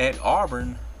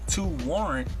Auburn to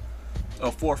warrant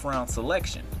a 4th round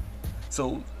selection.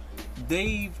 So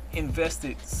they've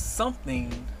invested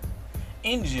something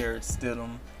in Jarrett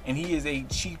Stidham, and he is a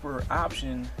cheaper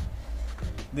option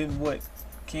than what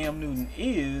Cam Newton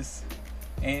is,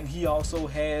 and he also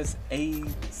has a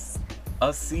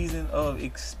season of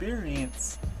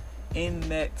experience in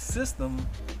that system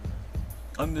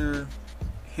under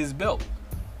his belt.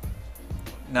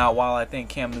 Now, while I think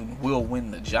Cam Newton will win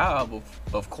the job,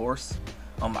 of course,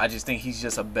 I just think he's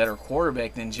just a better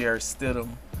quarterback than Jarrett Stidham.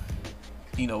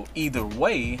 Either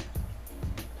way,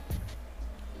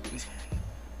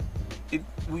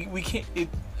 we can't.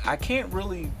 I can't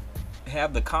really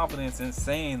have the confidence in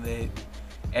saying that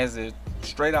as a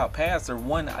straight out passer.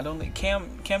 One, I don't think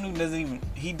Cam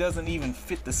Newton doesn't even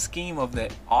fit the scheme of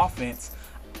that offense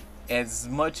as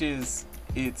much as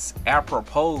it's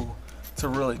apropos to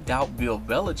really doubt Bill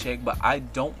Belichick. But I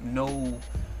don't know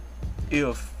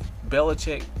if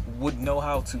Belichick would know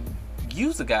how to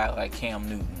use a guy like Cam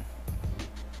Newton.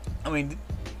 I mean,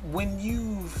 when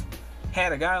you've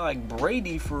had a guy like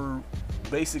Brady for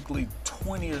basically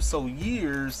 20 or so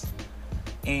years,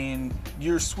 and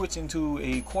you're switching to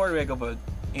a quarterback of an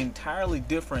entirely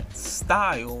different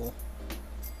style,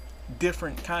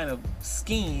 different kind of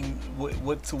scheme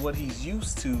to what he's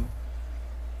used to,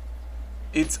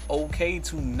 it's okay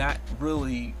to not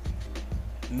really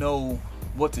know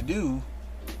what to do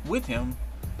with him,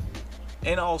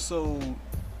 and also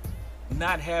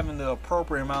not having the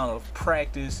appropriate amount of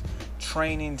practice,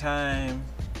 training time,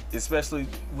 especially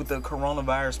with the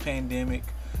coronavirus pandemic,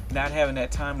 not having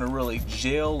that time to really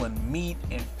gel and meet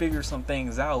and figure some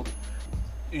things out.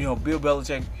 Bill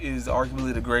Belichick is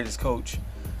arguably the greatest coach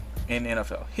in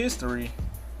NFL history,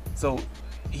 so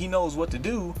he knows what to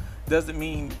do. Doesn't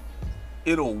mean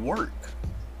it'll work,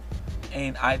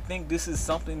 and I think this is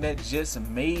something that just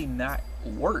may not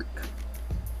work,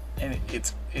 and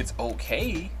it's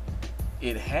okay.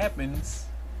 It happens.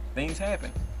 Things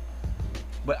happen.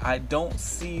 But I don't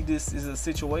see this as a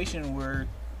situation where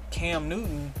Cam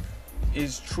Newton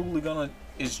is truly gonna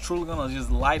just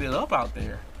light it up out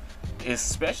there,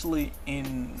 especially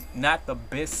in not the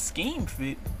best scheme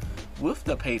fit with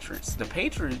the Patriots. The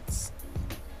Patriots,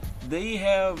 they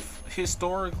have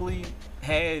historically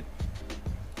had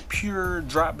pure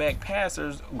drop back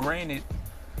passers. Granted,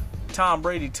 Tom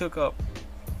Brady took up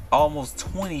almost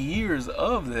 20 years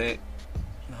of that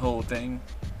whole thing,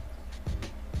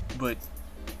 but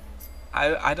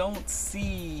I don't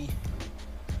see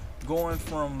going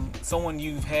from someone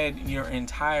you've had your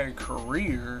entire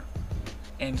career,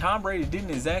 and Tom Brady didn't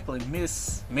exactly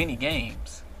miss many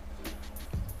games.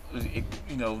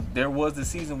 There was the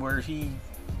season where he,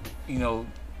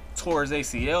 tore his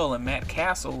ACL, and Matt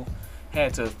Castle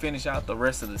had to finish out the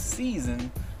rest of the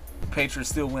season. The Patriots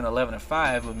still went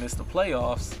 11-5 but missed the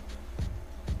playoffs,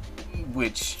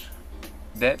 which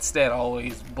that stat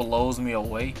always blows me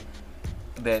away,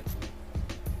 that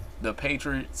the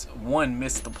Patriots, one,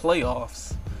 missed the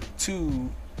playoffs,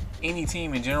 two, any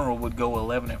team in general would go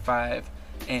 11-5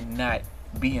 and not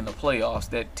be in the playoffs.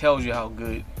 That tells you how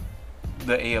good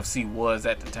the AFC was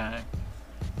at the time,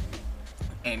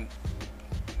 and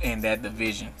that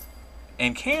division.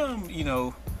 And Cam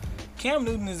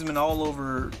Newton has been all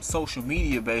over social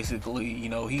media basically.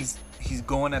 He's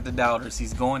going at the doubters,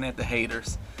 he's going at the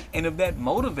haters. And if that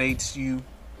motivates you,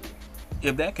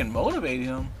 if that can motivate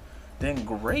him, then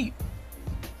great.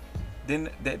 Then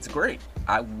that's great.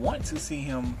 I want to see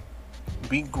him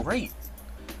be great.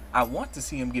 I want to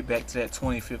see him get back to that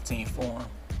 2015 form.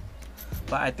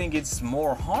 But I think it's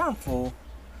more harmful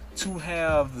to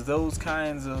have those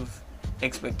kinds of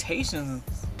expectations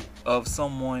of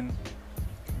someone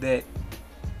that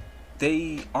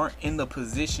they aren't in the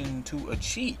position to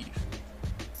achieve.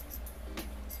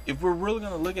 If we're really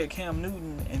going to look at Cam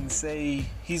Newton and say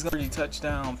he's going to be a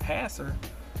touchdown passer,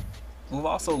 with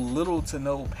also little to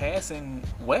no passing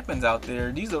weapons out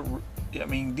there, these are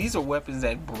weapons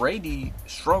that Brady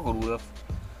struggled with.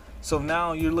 So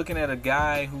now you're looking at a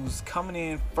guy who's coming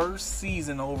in first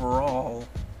season overall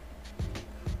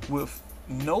with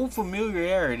no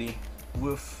familiarity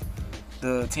with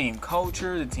the team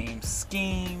culture, the team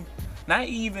scheme, not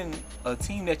even a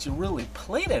team that you really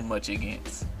play that much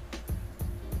against.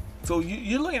 So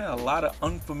you're looking at a lot of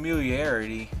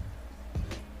unfamiliarity,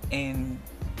 and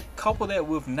couple that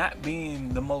with not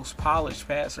being the most polished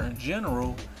passer in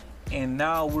general, and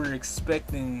now we're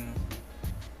expecting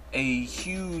a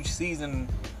huge season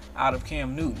out of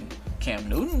Cam Newton. Cam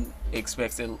Newton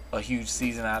expects a huge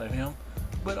season out of him,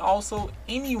 but also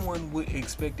anyone would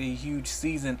expect a huge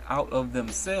season out of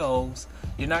themselves.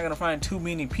 You're not going to find too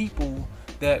many people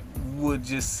that would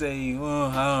just say, well,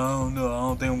 I don't know, I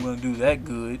don't think I'm going to do that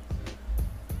good.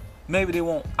 Maybe they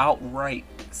won't outright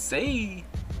say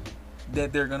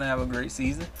that they're going to have a great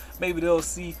season. Maybe they'll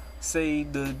say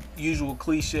the usual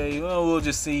cliche, well, we'll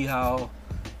just see how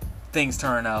things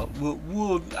turn out.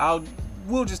 We'll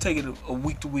just take it a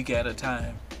week to week at a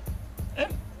time.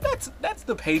 And that's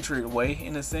the Patriot way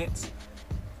in a sense.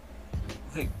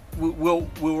 Hey, we'll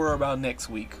worry about next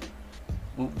week.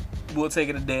 We'll take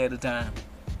it a day at a time.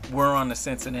 We're on to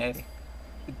Cincinnati.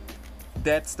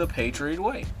 that's the Patriot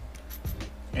way,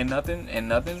 and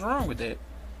nothing's wrong with that.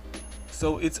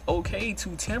 So it's okay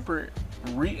to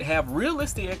have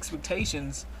realistic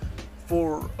expectations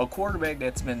for a quarterback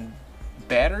that's been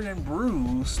battered and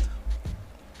bruised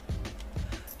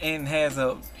and has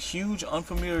a huge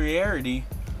unfamiliarity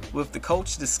with the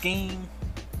coach, the scheme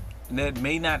that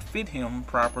may not fit him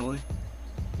properly.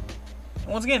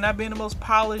 Once again, not being the most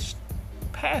polished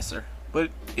passer, but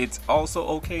it's also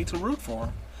okay to root for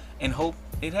him and hope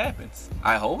it happens.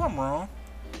 I hope I'm wrong.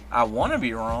 I want to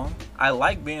be wrong. I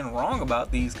like being wrong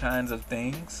about these kinds of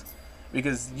things,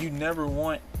 because I never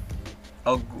want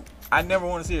to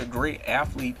see a great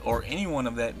athlete or anyone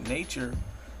of that nature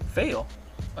fail.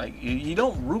 Like, you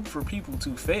don't root for people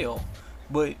to fail,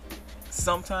 but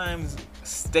sometimes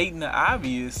stating the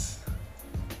obvious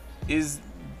is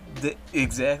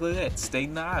exactly that,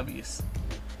 stating the obvious.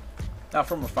 Now,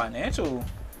 from a financial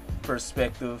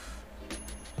perspective,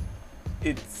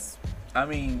 you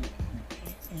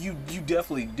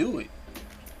definitely do it.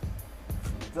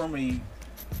 From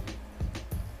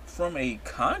a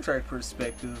contract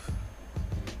perspective,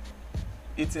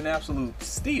 it's an absolute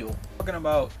steal. Talking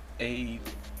about a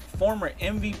former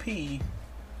MVP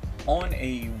on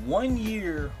a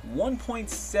 1-year,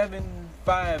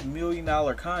 $1.75 million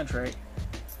contract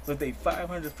with a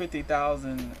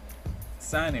 $550,000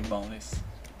 signing bonus.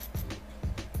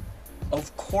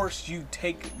 Of course you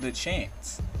take the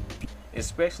chance,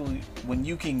 especially when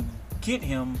you can get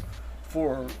him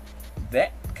for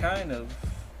that kind of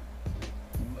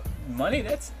money.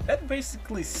 That's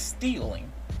basically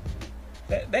stealing.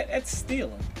 That's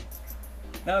stealing.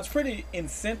 Now it's pretty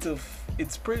incentive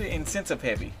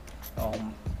heavy.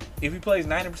 If he plays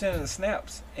 90% of the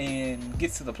snaps and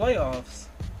gets to the playoffs,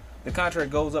 the contract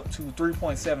goes up to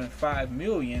 $3.75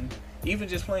 million. Even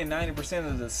just playing 90%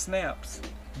 of the snaps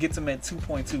gets him at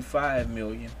 $2.25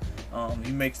 million.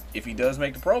 If he does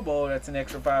make the Pro Bowl, that's an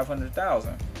extra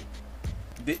 $500,000.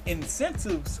 The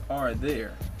incentives are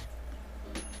there.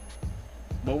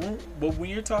 But when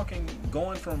you're talking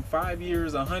going from 5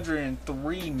 years,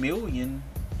 $103 million,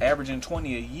 averaging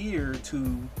 20 a year,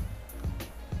 to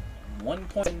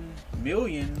 $1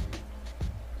 million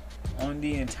on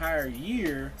the entire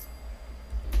year,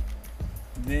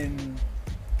 then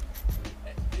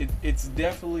it's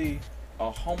definitely a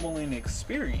humbling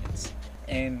experience.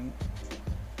 And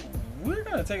we're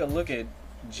gonna take a look at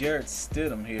Jarrett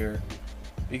Stidham here,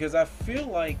 because I feel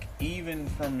like even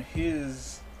from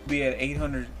his be at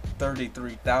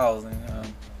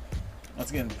 $833,000. Once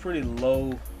again, pretty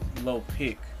low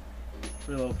pick.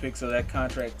 So that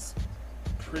contract's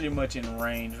pretty much in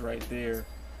range right there.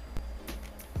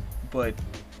 But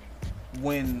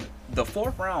when the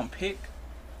 4th round pick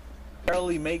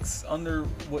barely makes under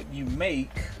what you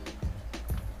make,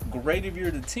 great if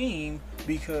you're the team,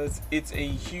 because it's a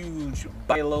huge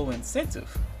buy low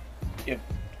incentive. If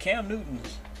Cam Newton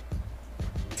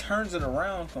turns it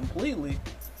around completely,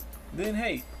 then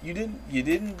hey, you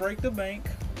didn't break the bank.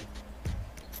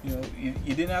 You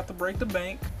didn't have to break the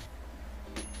bank,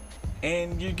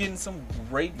 and you're getting some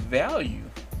great value.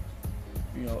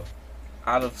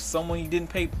 Out of someone you didn't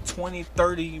pay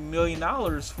 $20-30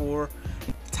 million for,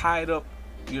 tied up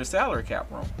your salary cap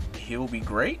room. He'll be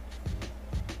great.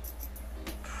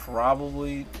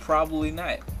 Probably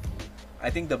not. I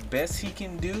think the best he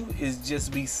can do is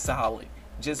just be solid.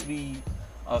 Just be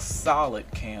a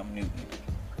solid Cam Newton.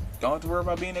 Don't have to worry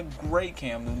about being a great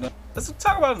Cam Newton. Let's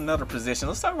talk about another position.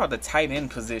 Let's talk about the tight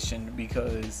end position,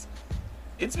 because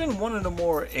it's been one of the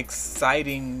more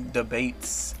exciting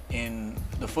debates in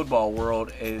the football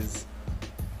world, is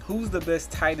who's the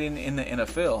best tight end in the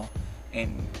NFL.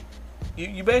 And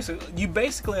you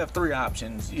basically have 3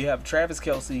 options. You have Travis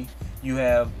Kelce, you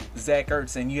have Zach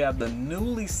Ertz, and you have the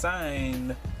newly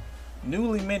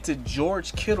minted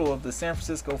George Kittle of the San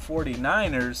Francisco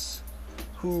 49ers,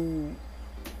 who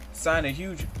signed a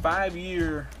huge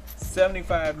 5-year,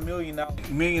 $75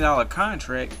 million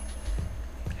contract.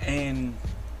 And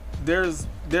there's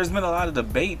been a lot of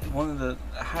debate. One of the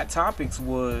hot topics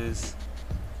was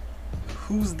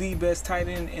who's the best tight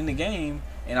end in the game,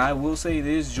 and I will say it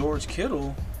is George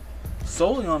Kittle,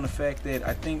 solely on the fact that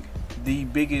I think the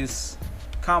biggest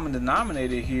common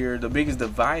denominator here, the biggest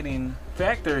dividing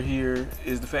factor here,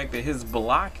 is the fact that his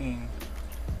blocking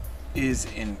is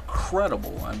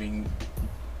incredible. I mean,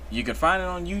 you can find it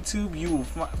on YouTube. You will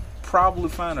probably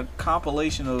find a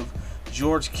compilation of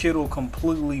George Kittle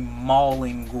completely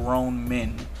mauling grown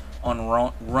men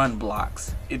on run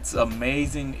blocks. It's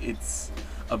amazing. It's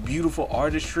a beautiful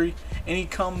artistry. And he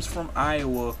comes from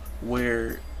Iowa,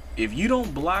 where if you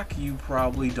don't block, you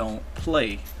probably don't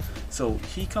play. So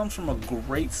he comes from a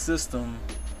great system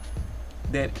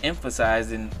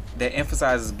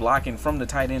emphasizes blocking from the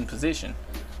tight end position.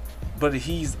 But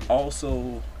he's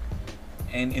also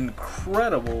an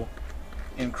incredible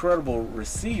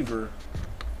receiver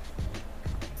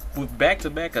with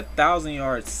back-to-back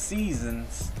 1,000-yard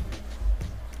seasons.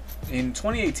 In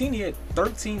 2018, he had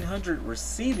 1,300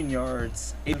 receiving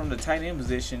yards from the tight end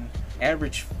position,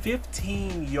 averaged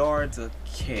 15 yards a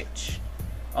catch,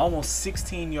 almost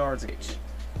 16 yards a catch.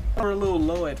 We're a little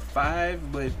low at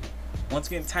 5, but once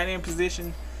again, tight end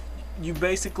position, you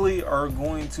basically are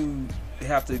going to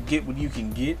have to get what you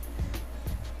can get.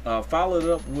 Followed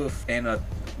up with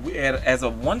as a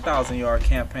 1,000-yard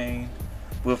campaign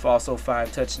with also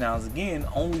 5 touchdowns. Again,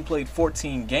 only played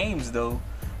 14 games though.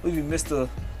 We missed a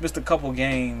couple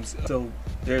games, so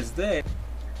there's that.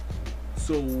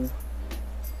 So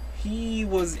he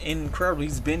was incredible.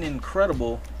 He's been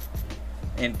incredible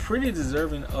and pretty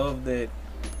deserving of that.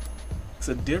 It's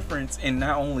a difference in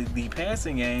not only the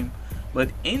passing game,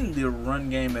 but in the run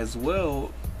game as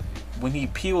well. When he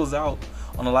peels out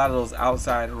on a lot of those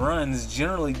outside runs,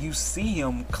 generally you see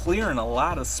him clearing a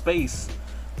lot of space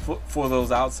for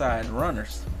those outside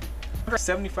runners.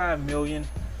 $75 million,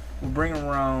 we're bringing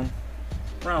around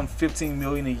 $15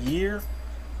 million a year.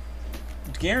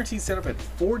 Guaranteed set up at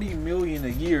 $40 million a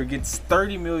year, gets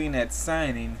 $30 million at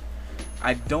signing.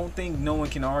 I don't think no one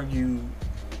can argue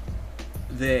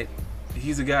that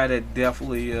he's a guy that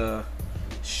definitely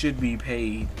should be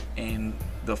paid, and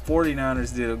the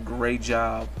 49ers did a great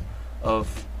job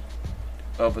of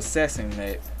assessing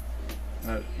that.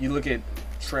 You look at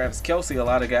Travis Kelce, a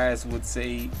lot of guys would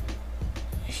say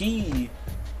he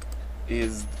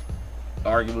is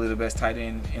arguably the best tight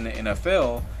end in the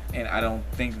NFL, and I don't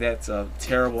think that's a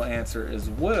terrible answer as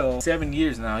well. 7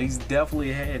 years now, he's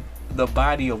definitely had the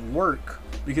body of work,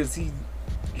 because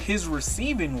his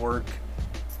receiving work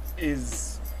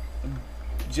is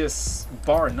just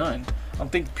bar none. I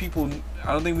don't think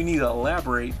we need to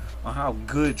elaborate on how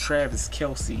good Travis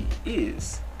Kelce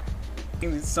is. I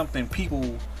think it's something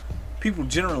people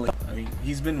generally, I mean,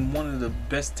 he's been one of the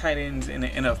best tight ends in the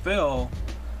NFL,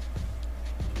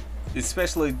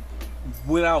 especially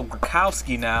without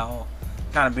Gronkowski now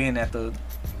kind of being at the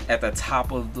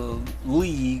top of the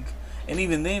league. And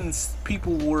even then,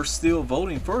 people were still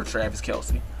voting for Travis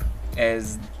Kelce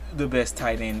as the best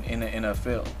tight end in the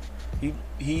NFL.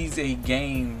 He's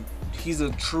a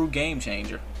true game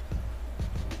changer.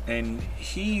 And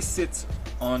he sits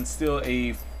on still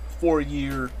a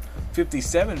 4-year,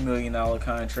 $57 million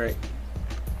contract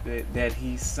that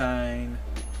he signed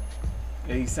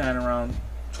around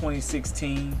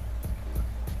 2016.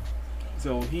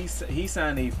 So he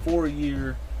signed a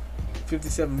 4-year,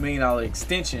 $57 million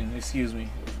extension. Excuse me.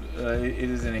 It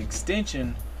is an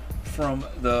extension from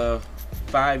the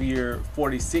 5-year,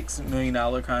 $46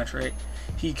 million contract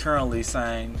he currently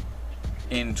signed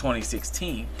in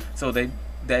 2016. So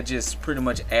that just pretty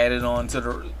much added on to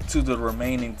the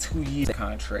remaining 2 years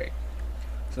contract.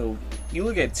 So you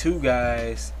look at two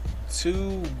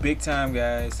big time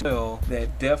guys that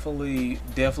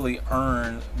definitely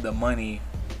earn the money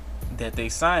that they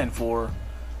signed for,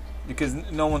 because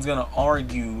no one's gonna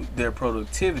argue their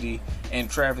productivity. And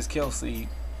Travis Kelce,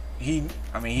 he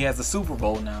has a Super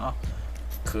Bowl now.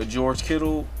 Could George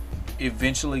Kittle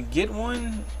eventually get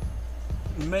one?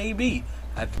 Maybe.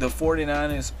 The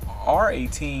 49ers are a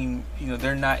team,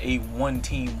 they're not a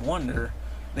one-team wonder.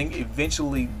 I think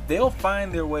eventually they'll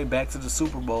find their way back to the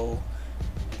Super Bowl.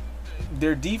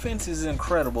 Their defense is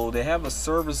incredible. They have a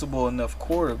serviceable enough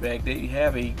quarterback. They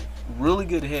have a really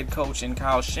good head coach in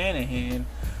Kyle Shanahan.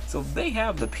 So they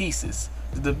have the pieces.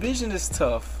 The division is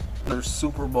tough. Their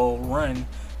Super Bowl run,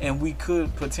 and we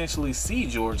could potentially see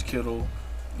George Kittle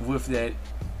with that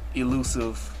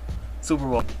elusive Super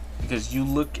Bowl, because you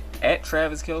look at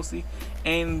Travis Kelce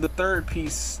and the third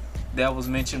piece that was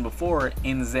mentioned before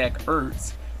in Zach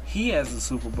Ertz, he has a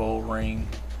Super Bowl ring.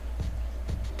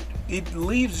 It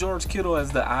leaves George Kittle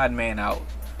as the odd man out,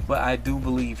 but I do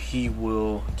believe he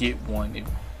will get one.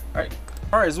 All right,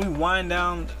 as we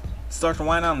start to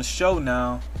wind down the show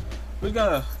now, we're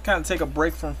gonna kind of take a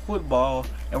break from football,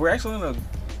 and we're actually gonna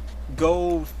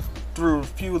go through a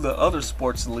few of the other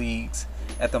sports leagues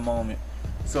at the moment.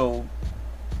 So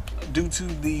due to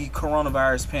the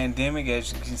coronavirus pandemic,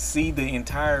 as you can see, the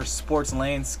entire sports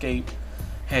landscape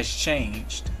has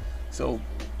changed. So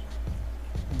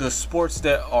the sports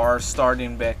that are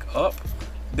starting back up,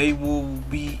 they will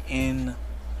be in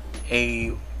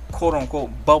a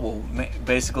quote-unquote bubble,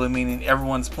 basically meaning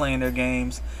everyone's playing their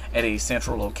games at a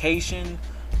central location,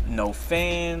 no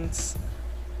fans.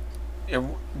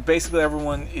 Basically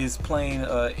everyone is playing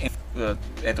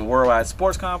at the Worldwide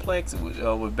Sports Complex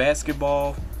with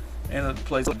basketball and it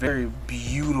plays a very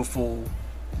beautiful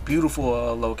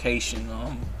location.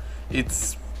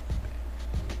 It's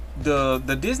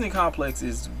the Disney complex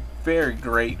is very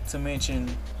great. To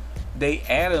mention, they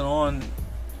added on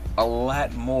a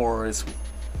lot more. It's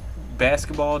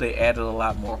basketball. They added a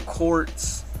lot more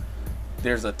courts.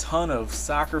 There's a ton of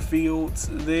soccer fields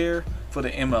there for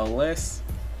the MLS.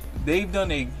 They've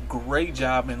done a great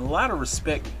job, and a lot of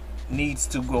respect needs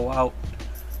to go out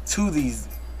to these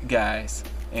guys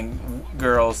and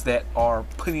girls that are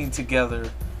putting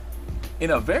together,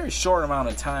 in a very short amount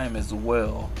of time as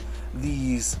well,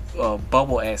 these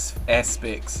bubble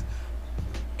aspects.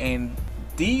 And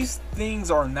these things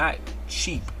are not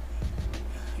cheap.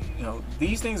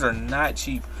 These things are not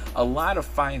cheap. A lot of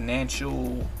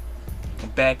financial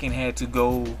backing had to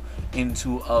go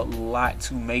into a lot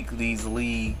to make these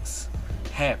leagues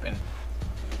happen.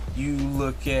 You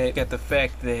look at the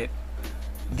fact that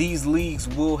these leagues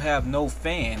will have no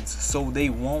fans, so they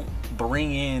won't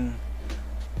bring in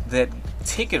that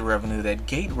ticket revenue, that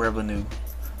gate revenue.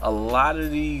 A lot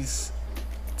of these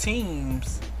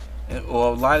teams,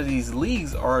 or a lot of these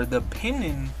leagues, are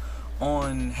depending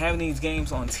on having these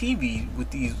games on TV with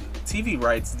these TV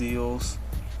rights deals,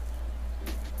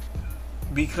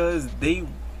 because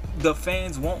the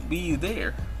fans won't be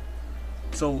there.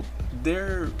 So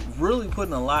they're really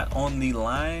putting a lot on the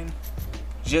line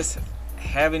just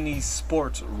having these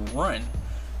sports run.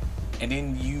 And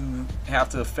then you have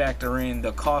to factor in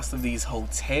the cost of these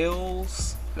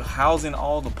hotels, housing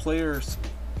all the players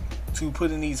to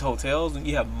put in these hotels. And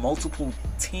you have multiple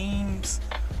teams.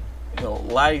 A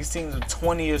lot of these teams are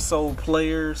 20 or so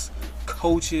players,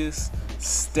 coaches,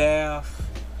 staff.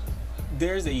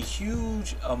 There's a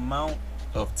huge amount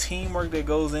of teamwork that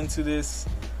goes into this,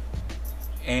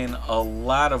 and a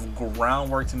lot of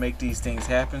groundwork to make these things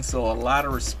happen. So a lot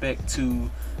of respect to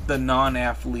the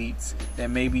non-athletes that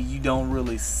maybe you don't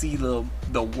really see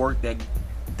the work that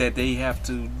they have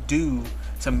to do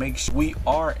to make sure we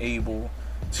are able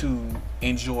to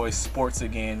enjoy sports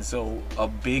again. So a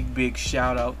big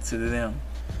shout out to them.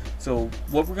 So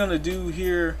what we're gonna do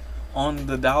here on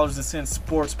the Dollars and Cents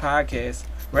Sports Podcast,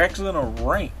 we're actually gonna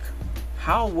rank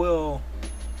how well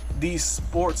these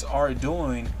sports are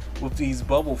doing with these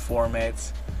bubble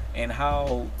formats and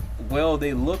how well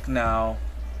they look now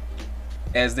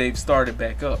as they've started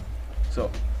back up.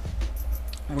 So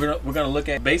we're gonna look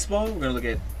at baseball, we're gonna look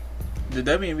at the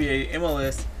WNBA,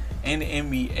 MLS, and the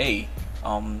NBA.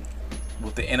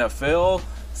 With the NFL,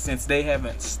 since they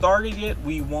haven't started yet,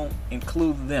 we won't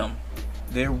include them.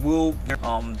 There will the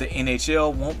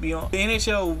NHL won't be on. The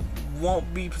NHL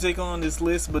won't be particularly on this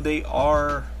list, but they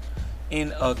are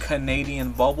in a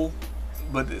Canadian bubble.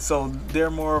 But so they're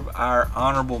more of our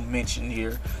honorable mention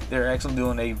here. They're actually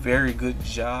doing a very good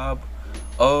job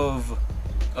of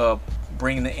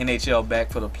bringing the NHL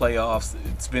back for the playoffs.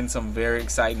 It's been some very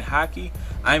exciting hockey.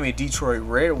 I'm a Detroit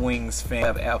Red Wings fan. I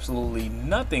have absolutely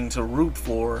nothing to root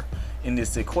for in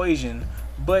this equation,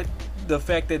 but the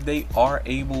fact that they are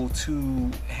able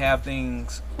to have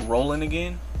things rolling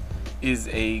again is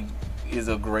a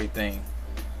great thing.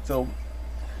 So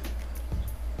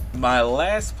my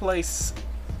last place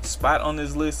spot on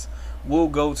this list will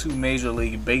go to Major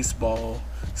League Baseball,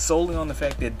 solely on the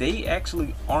fact that they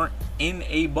actually aren't in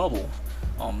a bubble.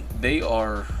 They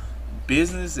are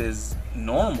business as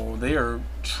normal. They are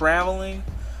traveling.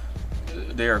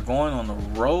 They are going on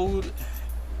the road.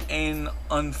 And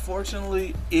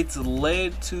unfortunately, it's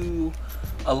led to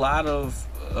a lot of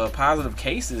positive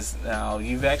cases now.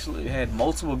 You've actually had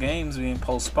multiple games being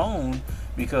postponed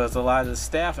because a lot of the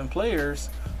staff and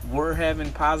players were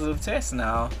having positive tests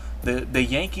now. The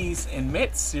Yankees and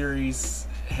Mets series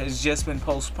has just been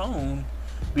postponed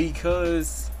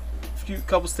because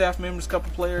couple staff members,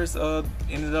 couple players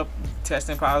ended up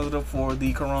testing positive for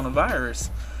the coronavirus.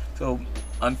 So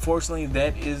unfortunately,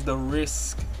 that is the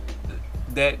risk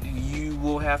that you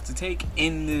will have to take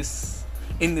in this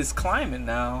climate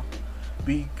now,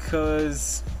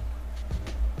 because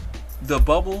the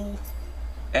bubble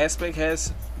aspect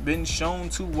has been shown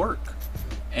to work,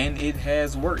 and it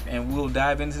has worked, and we'll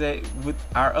dive into that with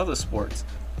our other sports.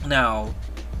 Now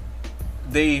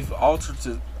they've altered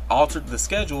the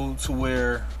schedule to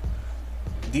where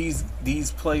these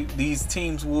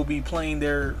teams will be playing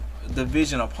their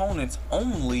division opponents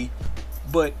only,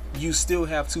 but you still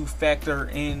have to factor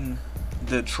in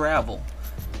the travel.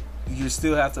 You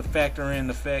still have to factor in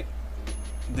the fact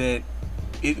that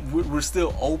we're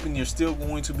still open. You're still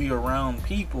going to be around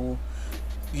people.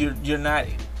 You're not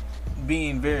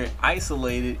being very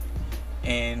isolated,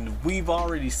 and we've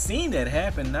already seen that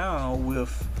happen now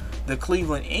with the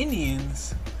Cleveland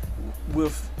Indians,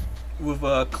 with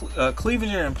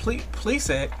Clevenger and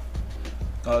Plesac,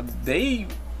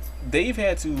 they've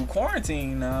had to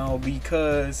quarantine now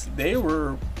because they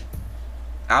were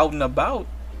out and about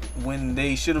when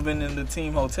they should have been in the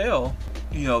team hotel.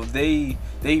 They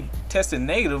tested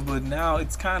negative, but now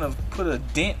it's kind of put a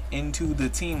dent into the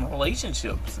team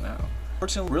relationships now.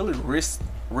 Fortunately, really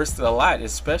risked a lot,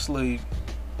 especially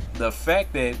the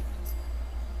fact that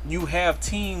you have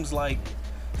teams like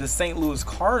the St. Louis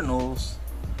Cardinals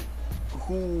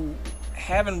who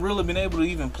haven't really been able to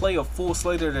even play a full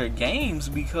slate of their games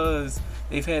because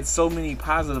they've had so many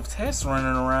positive tests running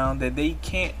around that they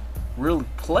can't really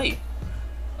play.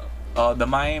 The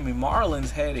Miami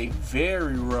Marlins had a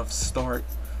very rough start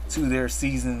to their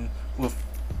season with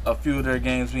a few of their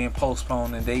games being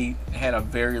postponed, and they had a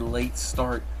very late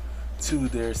start to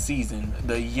their season.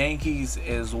 The Yankees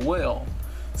as well.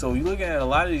 So you're looking at a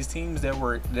lot of these teams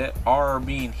that are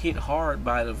being hit hard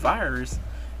by the virus,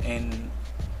 and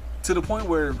to the point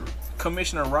where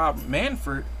Commissioner Rob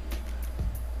Manfred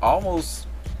almost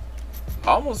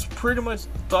pretty much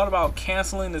thought about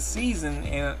canceling the season,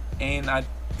 and I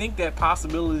think that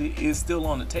possibility is still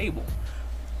on the table.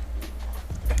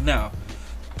 Now,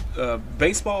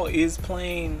 baseball is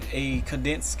playing a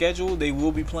condensed schedule. They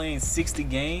will be playing 60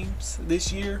 games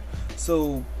this year,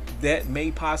 so that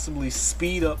may possibly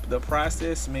speed up the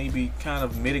process, maybe kind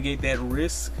of mitigate that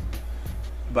risk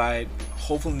by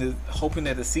hoping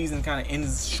that the season kind of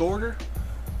ends shorter.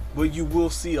 But you will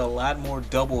see a lot more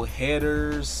double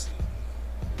headers,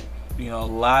 a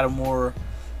lot of more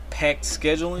packed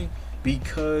scheduling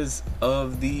because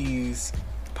of these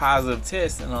positive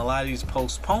tests and a lot of these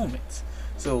postponements.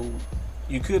 So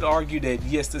you could argue that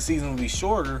yes, the season will be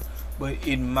shorter, but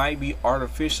it might be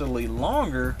artificially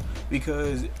longer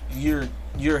because you're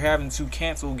having to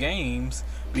cancel games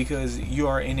because you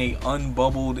are in a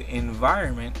unbubbled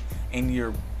environment and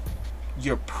you're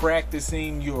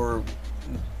practicing, you're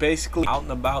basically out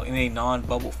and about in a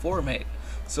non-bubble format.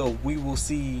 So we will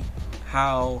see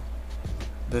how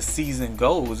the season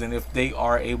goes and if they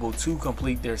are able to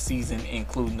complete their season,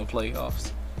 including the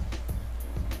playoffs.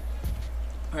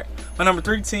 All right, my number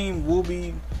three league will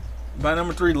be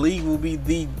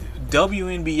the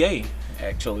WNBA.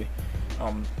 Actually,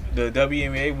 the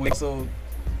WNBA will also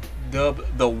dub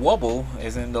the Wubble,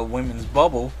 as in the women's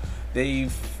bubble. They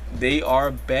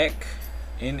are back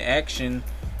in action,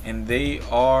 and they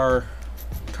are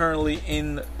currently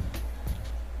in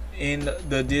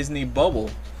the Disney bubble.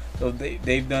 So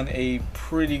they've done a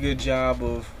pretty good job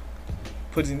of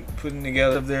putting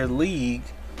together their league.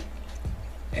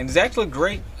 And it's actually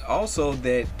great also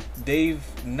that they've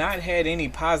not had any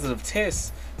positive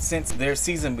tests since their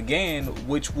season began,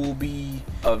 which will be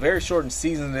a very shortened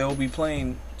season. They'll be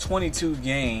playing 22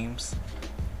 games.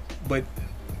 But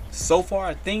so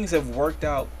far, things have worked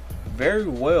out very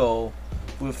well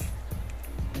with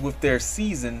their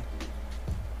season.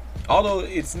 Although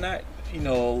it's not,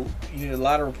 a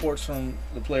lot of reports from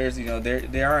the players,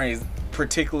 they aren't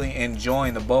particularly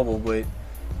enjoying the bubble, but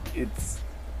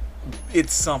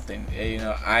it's something.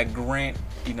 I grant,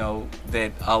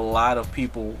 that a lot of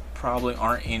people probably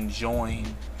aren't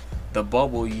enjoying the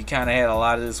bubble. You kind of had a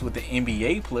lot of this with the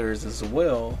NBA players as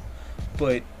well,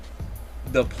 but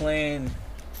the plan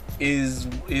is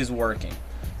working.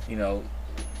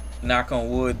 Knock on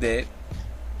wood that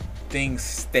things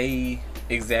stay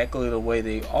exactly the way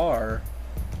they are.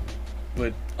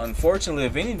 But unfortunately,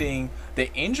 if anything,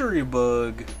 the injury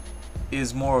bug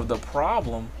is more of the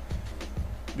problem,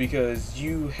 because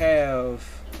you have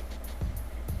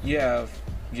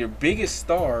your biggest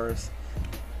stars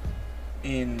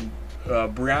in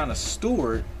Brianna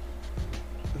Stewart,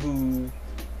 who's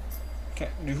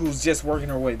just working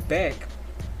her way back,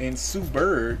 and Sue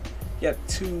Bird. You have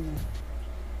two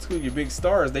of your big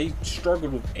stars. They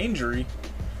struggled with injury.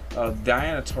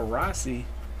 Diana Taurasi,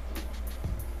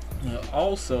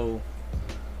 also,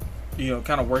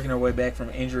 kind of working her way back from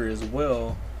injury as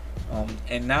well.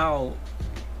 And now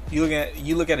you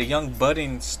look at a young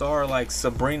budding star like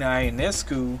Sabrina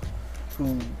Ionescu,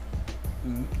 who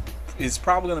is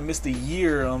probably going to miss the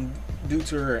year due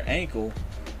to her ankle.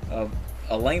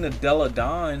 Elena Delle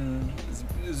Donne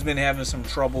has been having some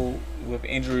trouble with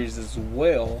injuries as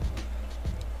well.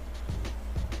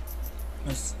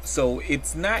 So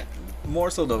it's not more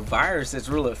so the virus that's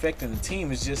really affecting the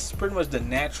team. It's just pretty much the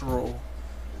natural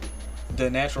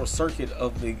circuit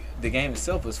of the game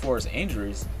itself as far as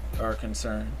injuries are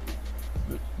concerned.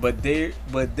 But the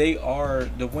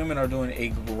women are doing a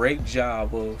great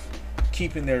job of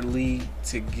keeping their league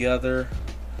together,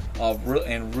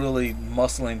 and really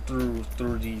muscling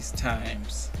through these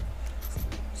times.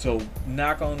 So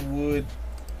knock on wood,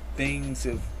 things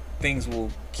have things will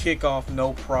kick off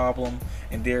no problem,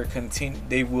 and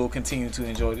they will continue to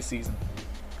enjoy the season.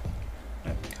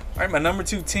 All right, my number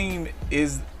 2 team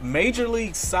is Major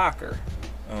League Soccer.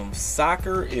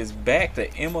 Soccer is back. The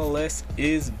MLS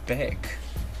is back.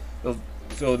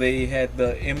 So they had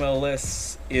the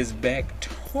MLS is back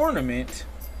tournament,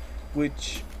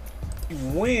 which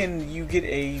when you get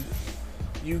a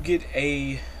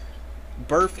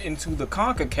berth into the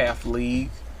CONCACAF League.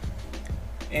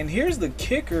 And here's the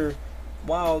kicker: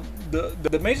 while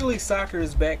the Major League Soccer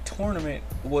is back tournament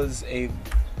was a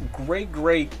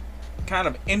great kind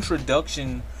of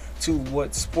introduction to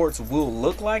what sports will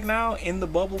look like now in the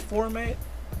bubble format,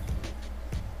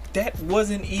 that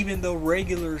wasn't even the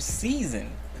regular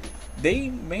season. They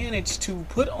managed to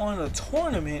put on a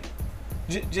tournament,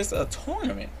 just a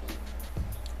tournament,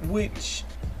 which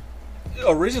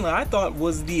originally I thought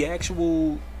was the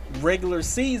actual regular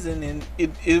season, and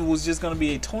it was just going to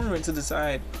be a tournament to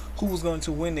decide who was going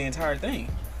to win the entire thing.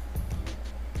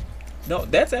 No,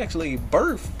 that's actually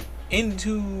birthed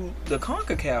into the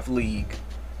CONCACAF League.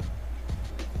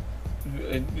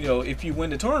 You know, if you win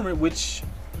the tournament, which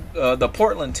the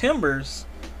Portland Timbers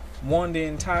won the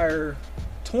entire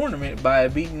tournament by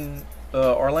beating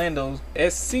Orlando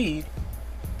SC.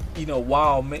 You know,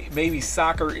 while maybe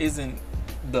soccer isn't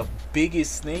the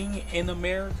biggest thing in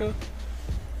America,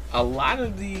 a lot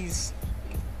of these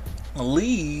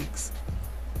leagues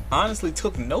honestly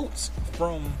took notes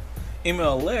from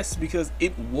MLS, because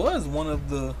it was one of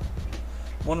the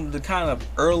kind of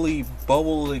early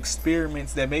bubble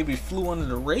experiments that maybe flew under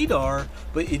the radar,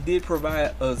 but it did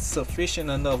provide a sufficient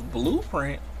enough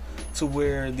blueprint to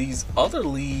where these other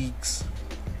leagues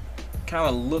kind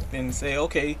of looked and say,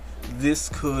 okay, this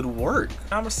could work.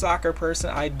 I'm a soccer person.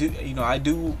 I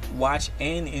do watch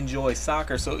and enjoy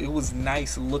soccer, so it was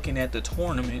nice looking at the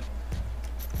tournament.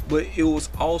 But it was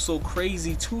also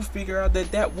crazy to figure out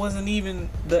that that wasn't even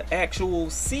the actual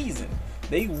season.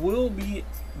 They will be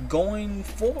going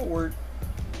forward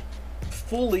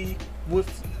fully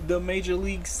with the Major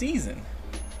League season,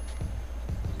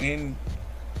 and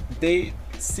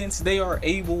since they are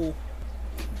able,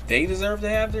 they deserve to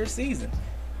have their season.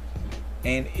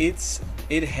 And it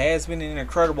has been an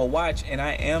incredible watch, and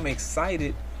I am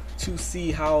excited to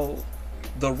see how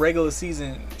the regular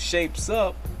season shapes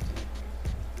up.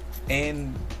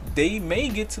 And they may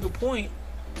get to the point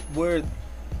where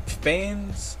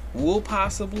fans will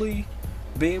possibly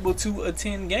be able to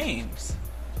attend games,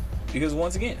 because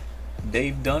once again,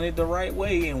 they've done it the right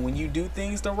way, and when you do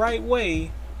things the right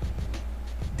way,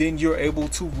 then you're able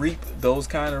to reap those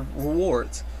kind of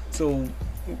rewards. So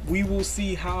we will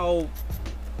see how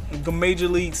the Major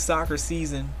League Soccer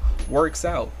season works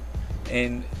out,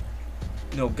 and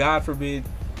God forbid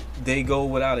they go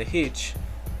without a hitch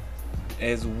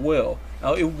as well.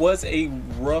 Now, it was a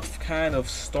rough kind of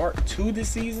start to the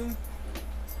season.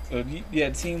 So you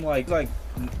had a team like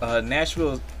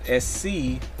Nashville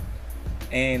SC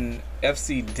and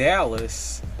FC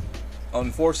Dallas.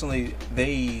 Unfortunately,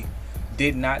 they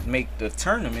did not make the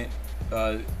tournament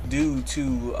due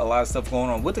to a lot of stuff going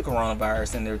on with the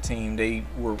coronavirus in their team. They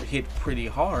were hit pretty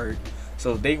hard,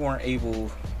 so they weren't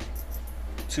able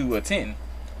to attend.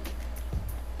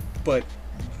 But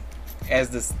as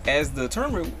the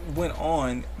tournament went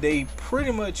on, they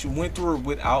pretty much went through it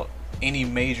without any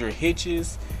major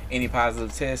hitches, any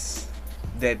positive tests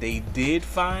that they did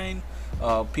find.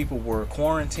 People were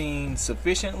quarantined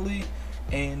sufficiently,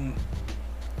 and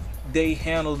they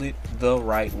handled it the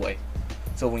right way.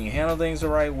 So when you handle things the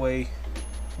right way,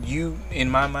 in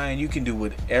my mind, you can do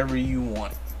whatever you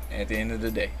want at the end of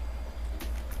the day.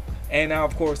 And now,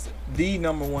 of course, the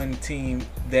number one team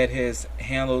that has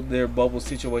handled their bubble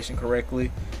situation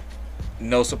correctly,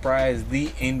 no surprise, the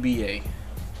NBA.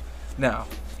 Now,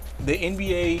 the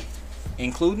NBA,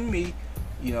 including me,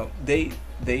 they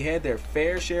had their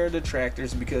fair share of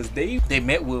detractors, because they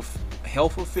met with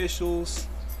health officials,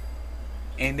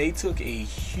 and they took a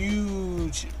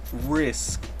huge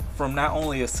risk from not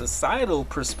only a societal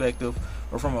perspective,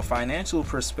 but from a financial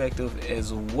perspective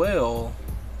as well.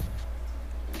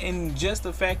 And just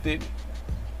the fact that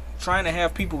trying to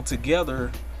have people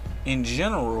together in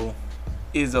general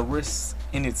is a risk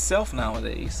in itself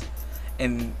nowadays.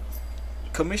 And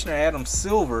Commissioner Adam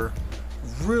Silver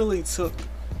really took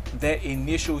that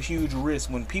initial huge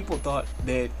risk when people thought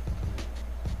that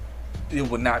it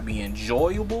would not be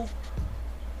enjoyable,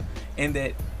 and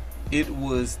that it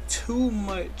was too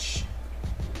much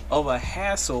of a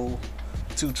hassle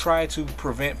to try to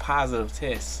prevent positive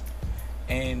tests.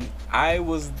 And I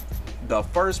was one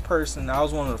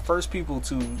of the first people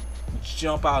to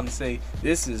jump out and say,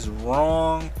 this is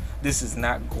wrong, this is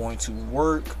not going to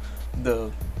work.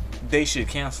 The they should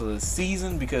cancel the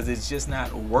season because it's just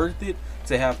not worth it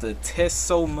to have to test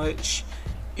so much.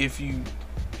 If you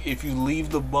leave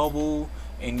the bubble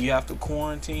and you have to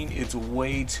quarantine, it's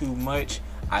way too much.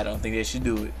 I don't think they should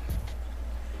do it.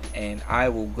 And I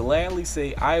will gladly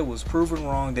say I was proven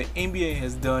wrong. The NBA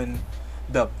has done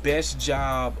the best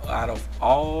job out of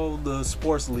all the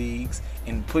sports leagues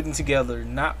in putting together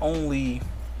not only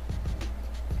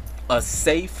a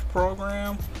safe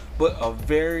program, but a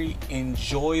very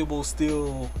enjoyable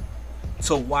still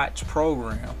to watch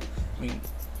program. I mean,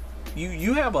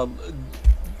 you have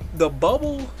the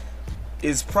bubble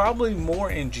is probably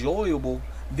more enjoyable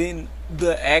than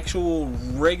the actual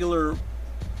regular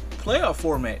playoff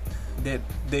format. That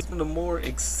the more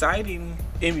exciting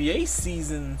NBA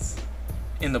seasons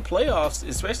in the playoffs,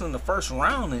 especially in the first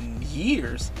round in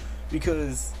years,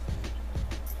 because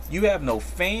you have no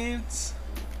fans,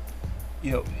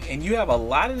 and you have a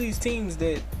lot of these teams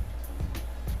that,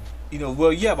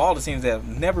 well, you have all the teams that have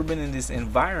never been in this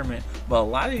environment, but a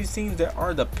lot of these teams that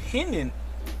are dependent,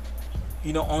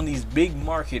 on these big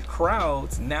market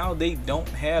crowds, now they don't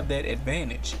have that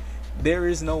advantage. There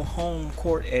is no home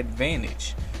court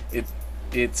advantage.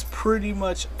 It's pretty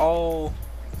much all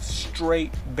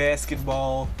straight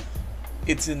basketball.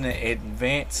 It's in the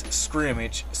advanced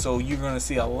scrimmage, so you're going to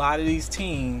see a lot of these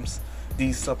teams,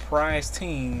 these surprise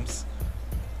teams,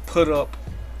 put up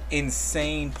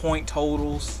insane point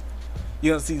totals.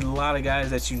 You're going to see a lot of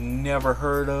guys that you never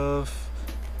heard of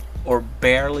or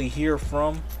barely hear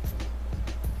from.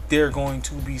 They're going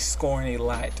to be scoring a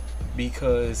lot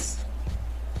because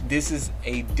this is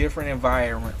a different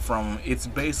environment from, it's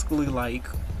basically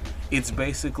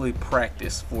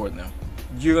practice for them.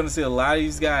 You're going to see a lot of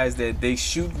these guys that they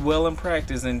shoot well in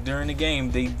practice and during the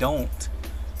game they don't.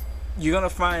 You're going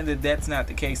to find that that's not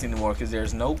the case anymore because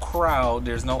there's no crowd,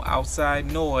 there's no outside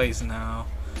noise now.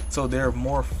 So they're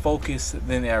more focused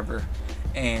than ever.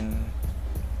 And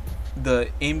the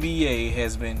NBA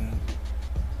has been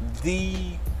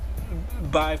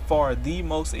by far the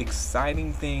most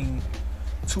exciting thing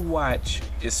to watch,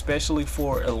 especially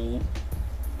for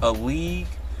a league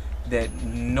that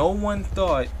no one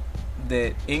thought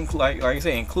that, like I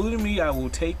say, including me, I will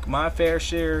take my fair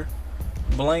share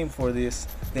blame for this,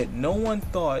 that no one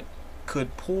thought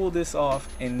could pull this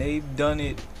off, and they've done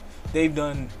it. They've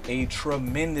done a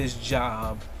tremendous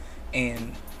job.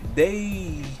 And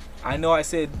I know I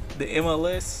said the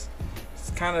MLS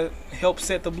kind of helped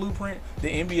set the blueprint. The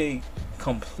NBA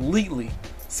completely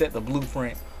set the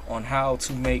blueprint on how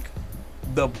to make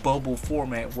the bubble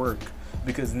format work,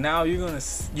 because now you're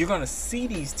gonna see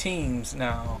these teams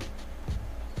now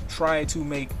try to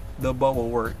make the bubble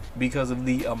work because of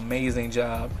the amazing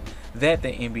job that the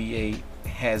NBA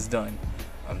has done.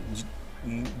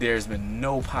 There's been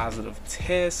no positive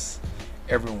tests.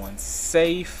 Everyone's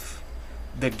safe.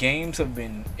 The games have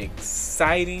been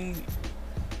exciting.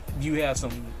 You have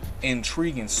some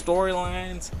intriguing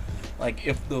storylines, like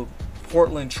if the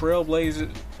Portland Trail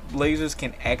Blazers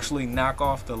can actually knock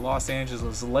off the Los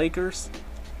Angeles Lakers.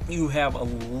 You have a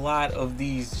lot of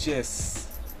these just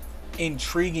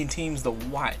intriguing teams to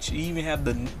watch. You even have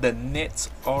the Nets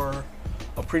are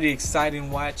a pretty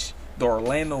exciting watch. The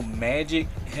Orlando Magic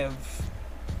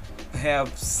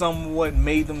have somewhat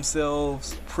made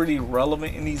themselves pretty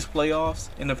relevant in these playoffs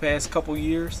in the past couple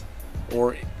years,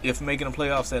 or if making the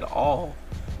playoffs at all.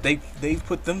 They've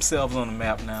put themselves on the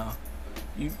map now.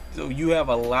 So you have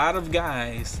a lot of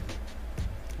guys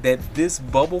that this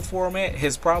bubble format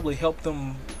has probably helped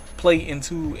them play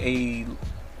into a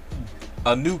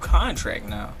new contract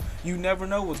now. You never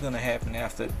know what's going to happen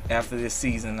after this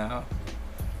season now.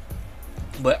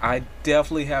 But I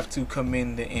definitely have to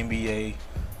commend the NBA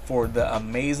for the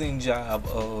amazing job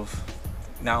of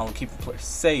not only keeping players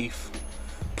safe,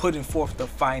 putting forth the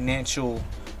financial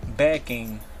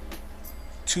backing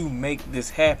to make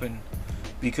this happen,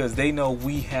 because they know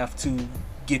we have to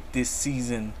get this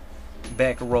season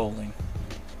back rolling.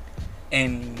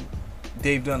 And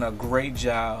they've done a great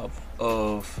job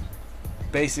of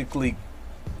basically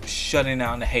shutting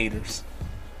down the haters,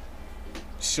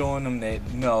 showing them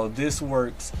that no, this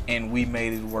works and we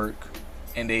made it work,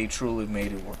 and they truly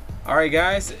made it work. Alright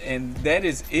guys, and that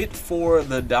is it for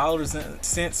the Dollars and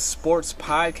Cents Sports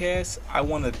Podcast. I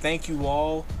want to thank you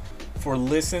all for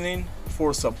listening,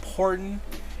 for supporting.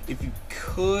 If you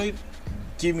could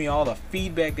give me all the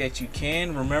feedback that you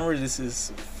can. Remember, this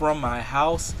is from my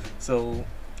house, so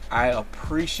I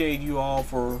appreciate you all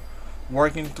for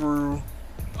working through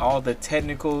all the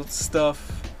technical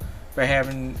stuff, for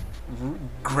having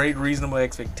great reasonable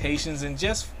expectations, and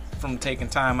just from taking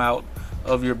time out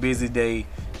of your busy day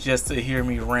just to hear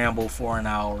me ramble for an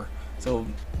hour. So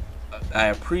I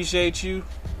appreciate you.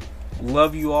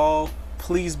 Love you all.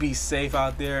 Please be safe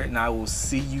out there, and I will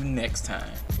see you next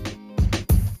time.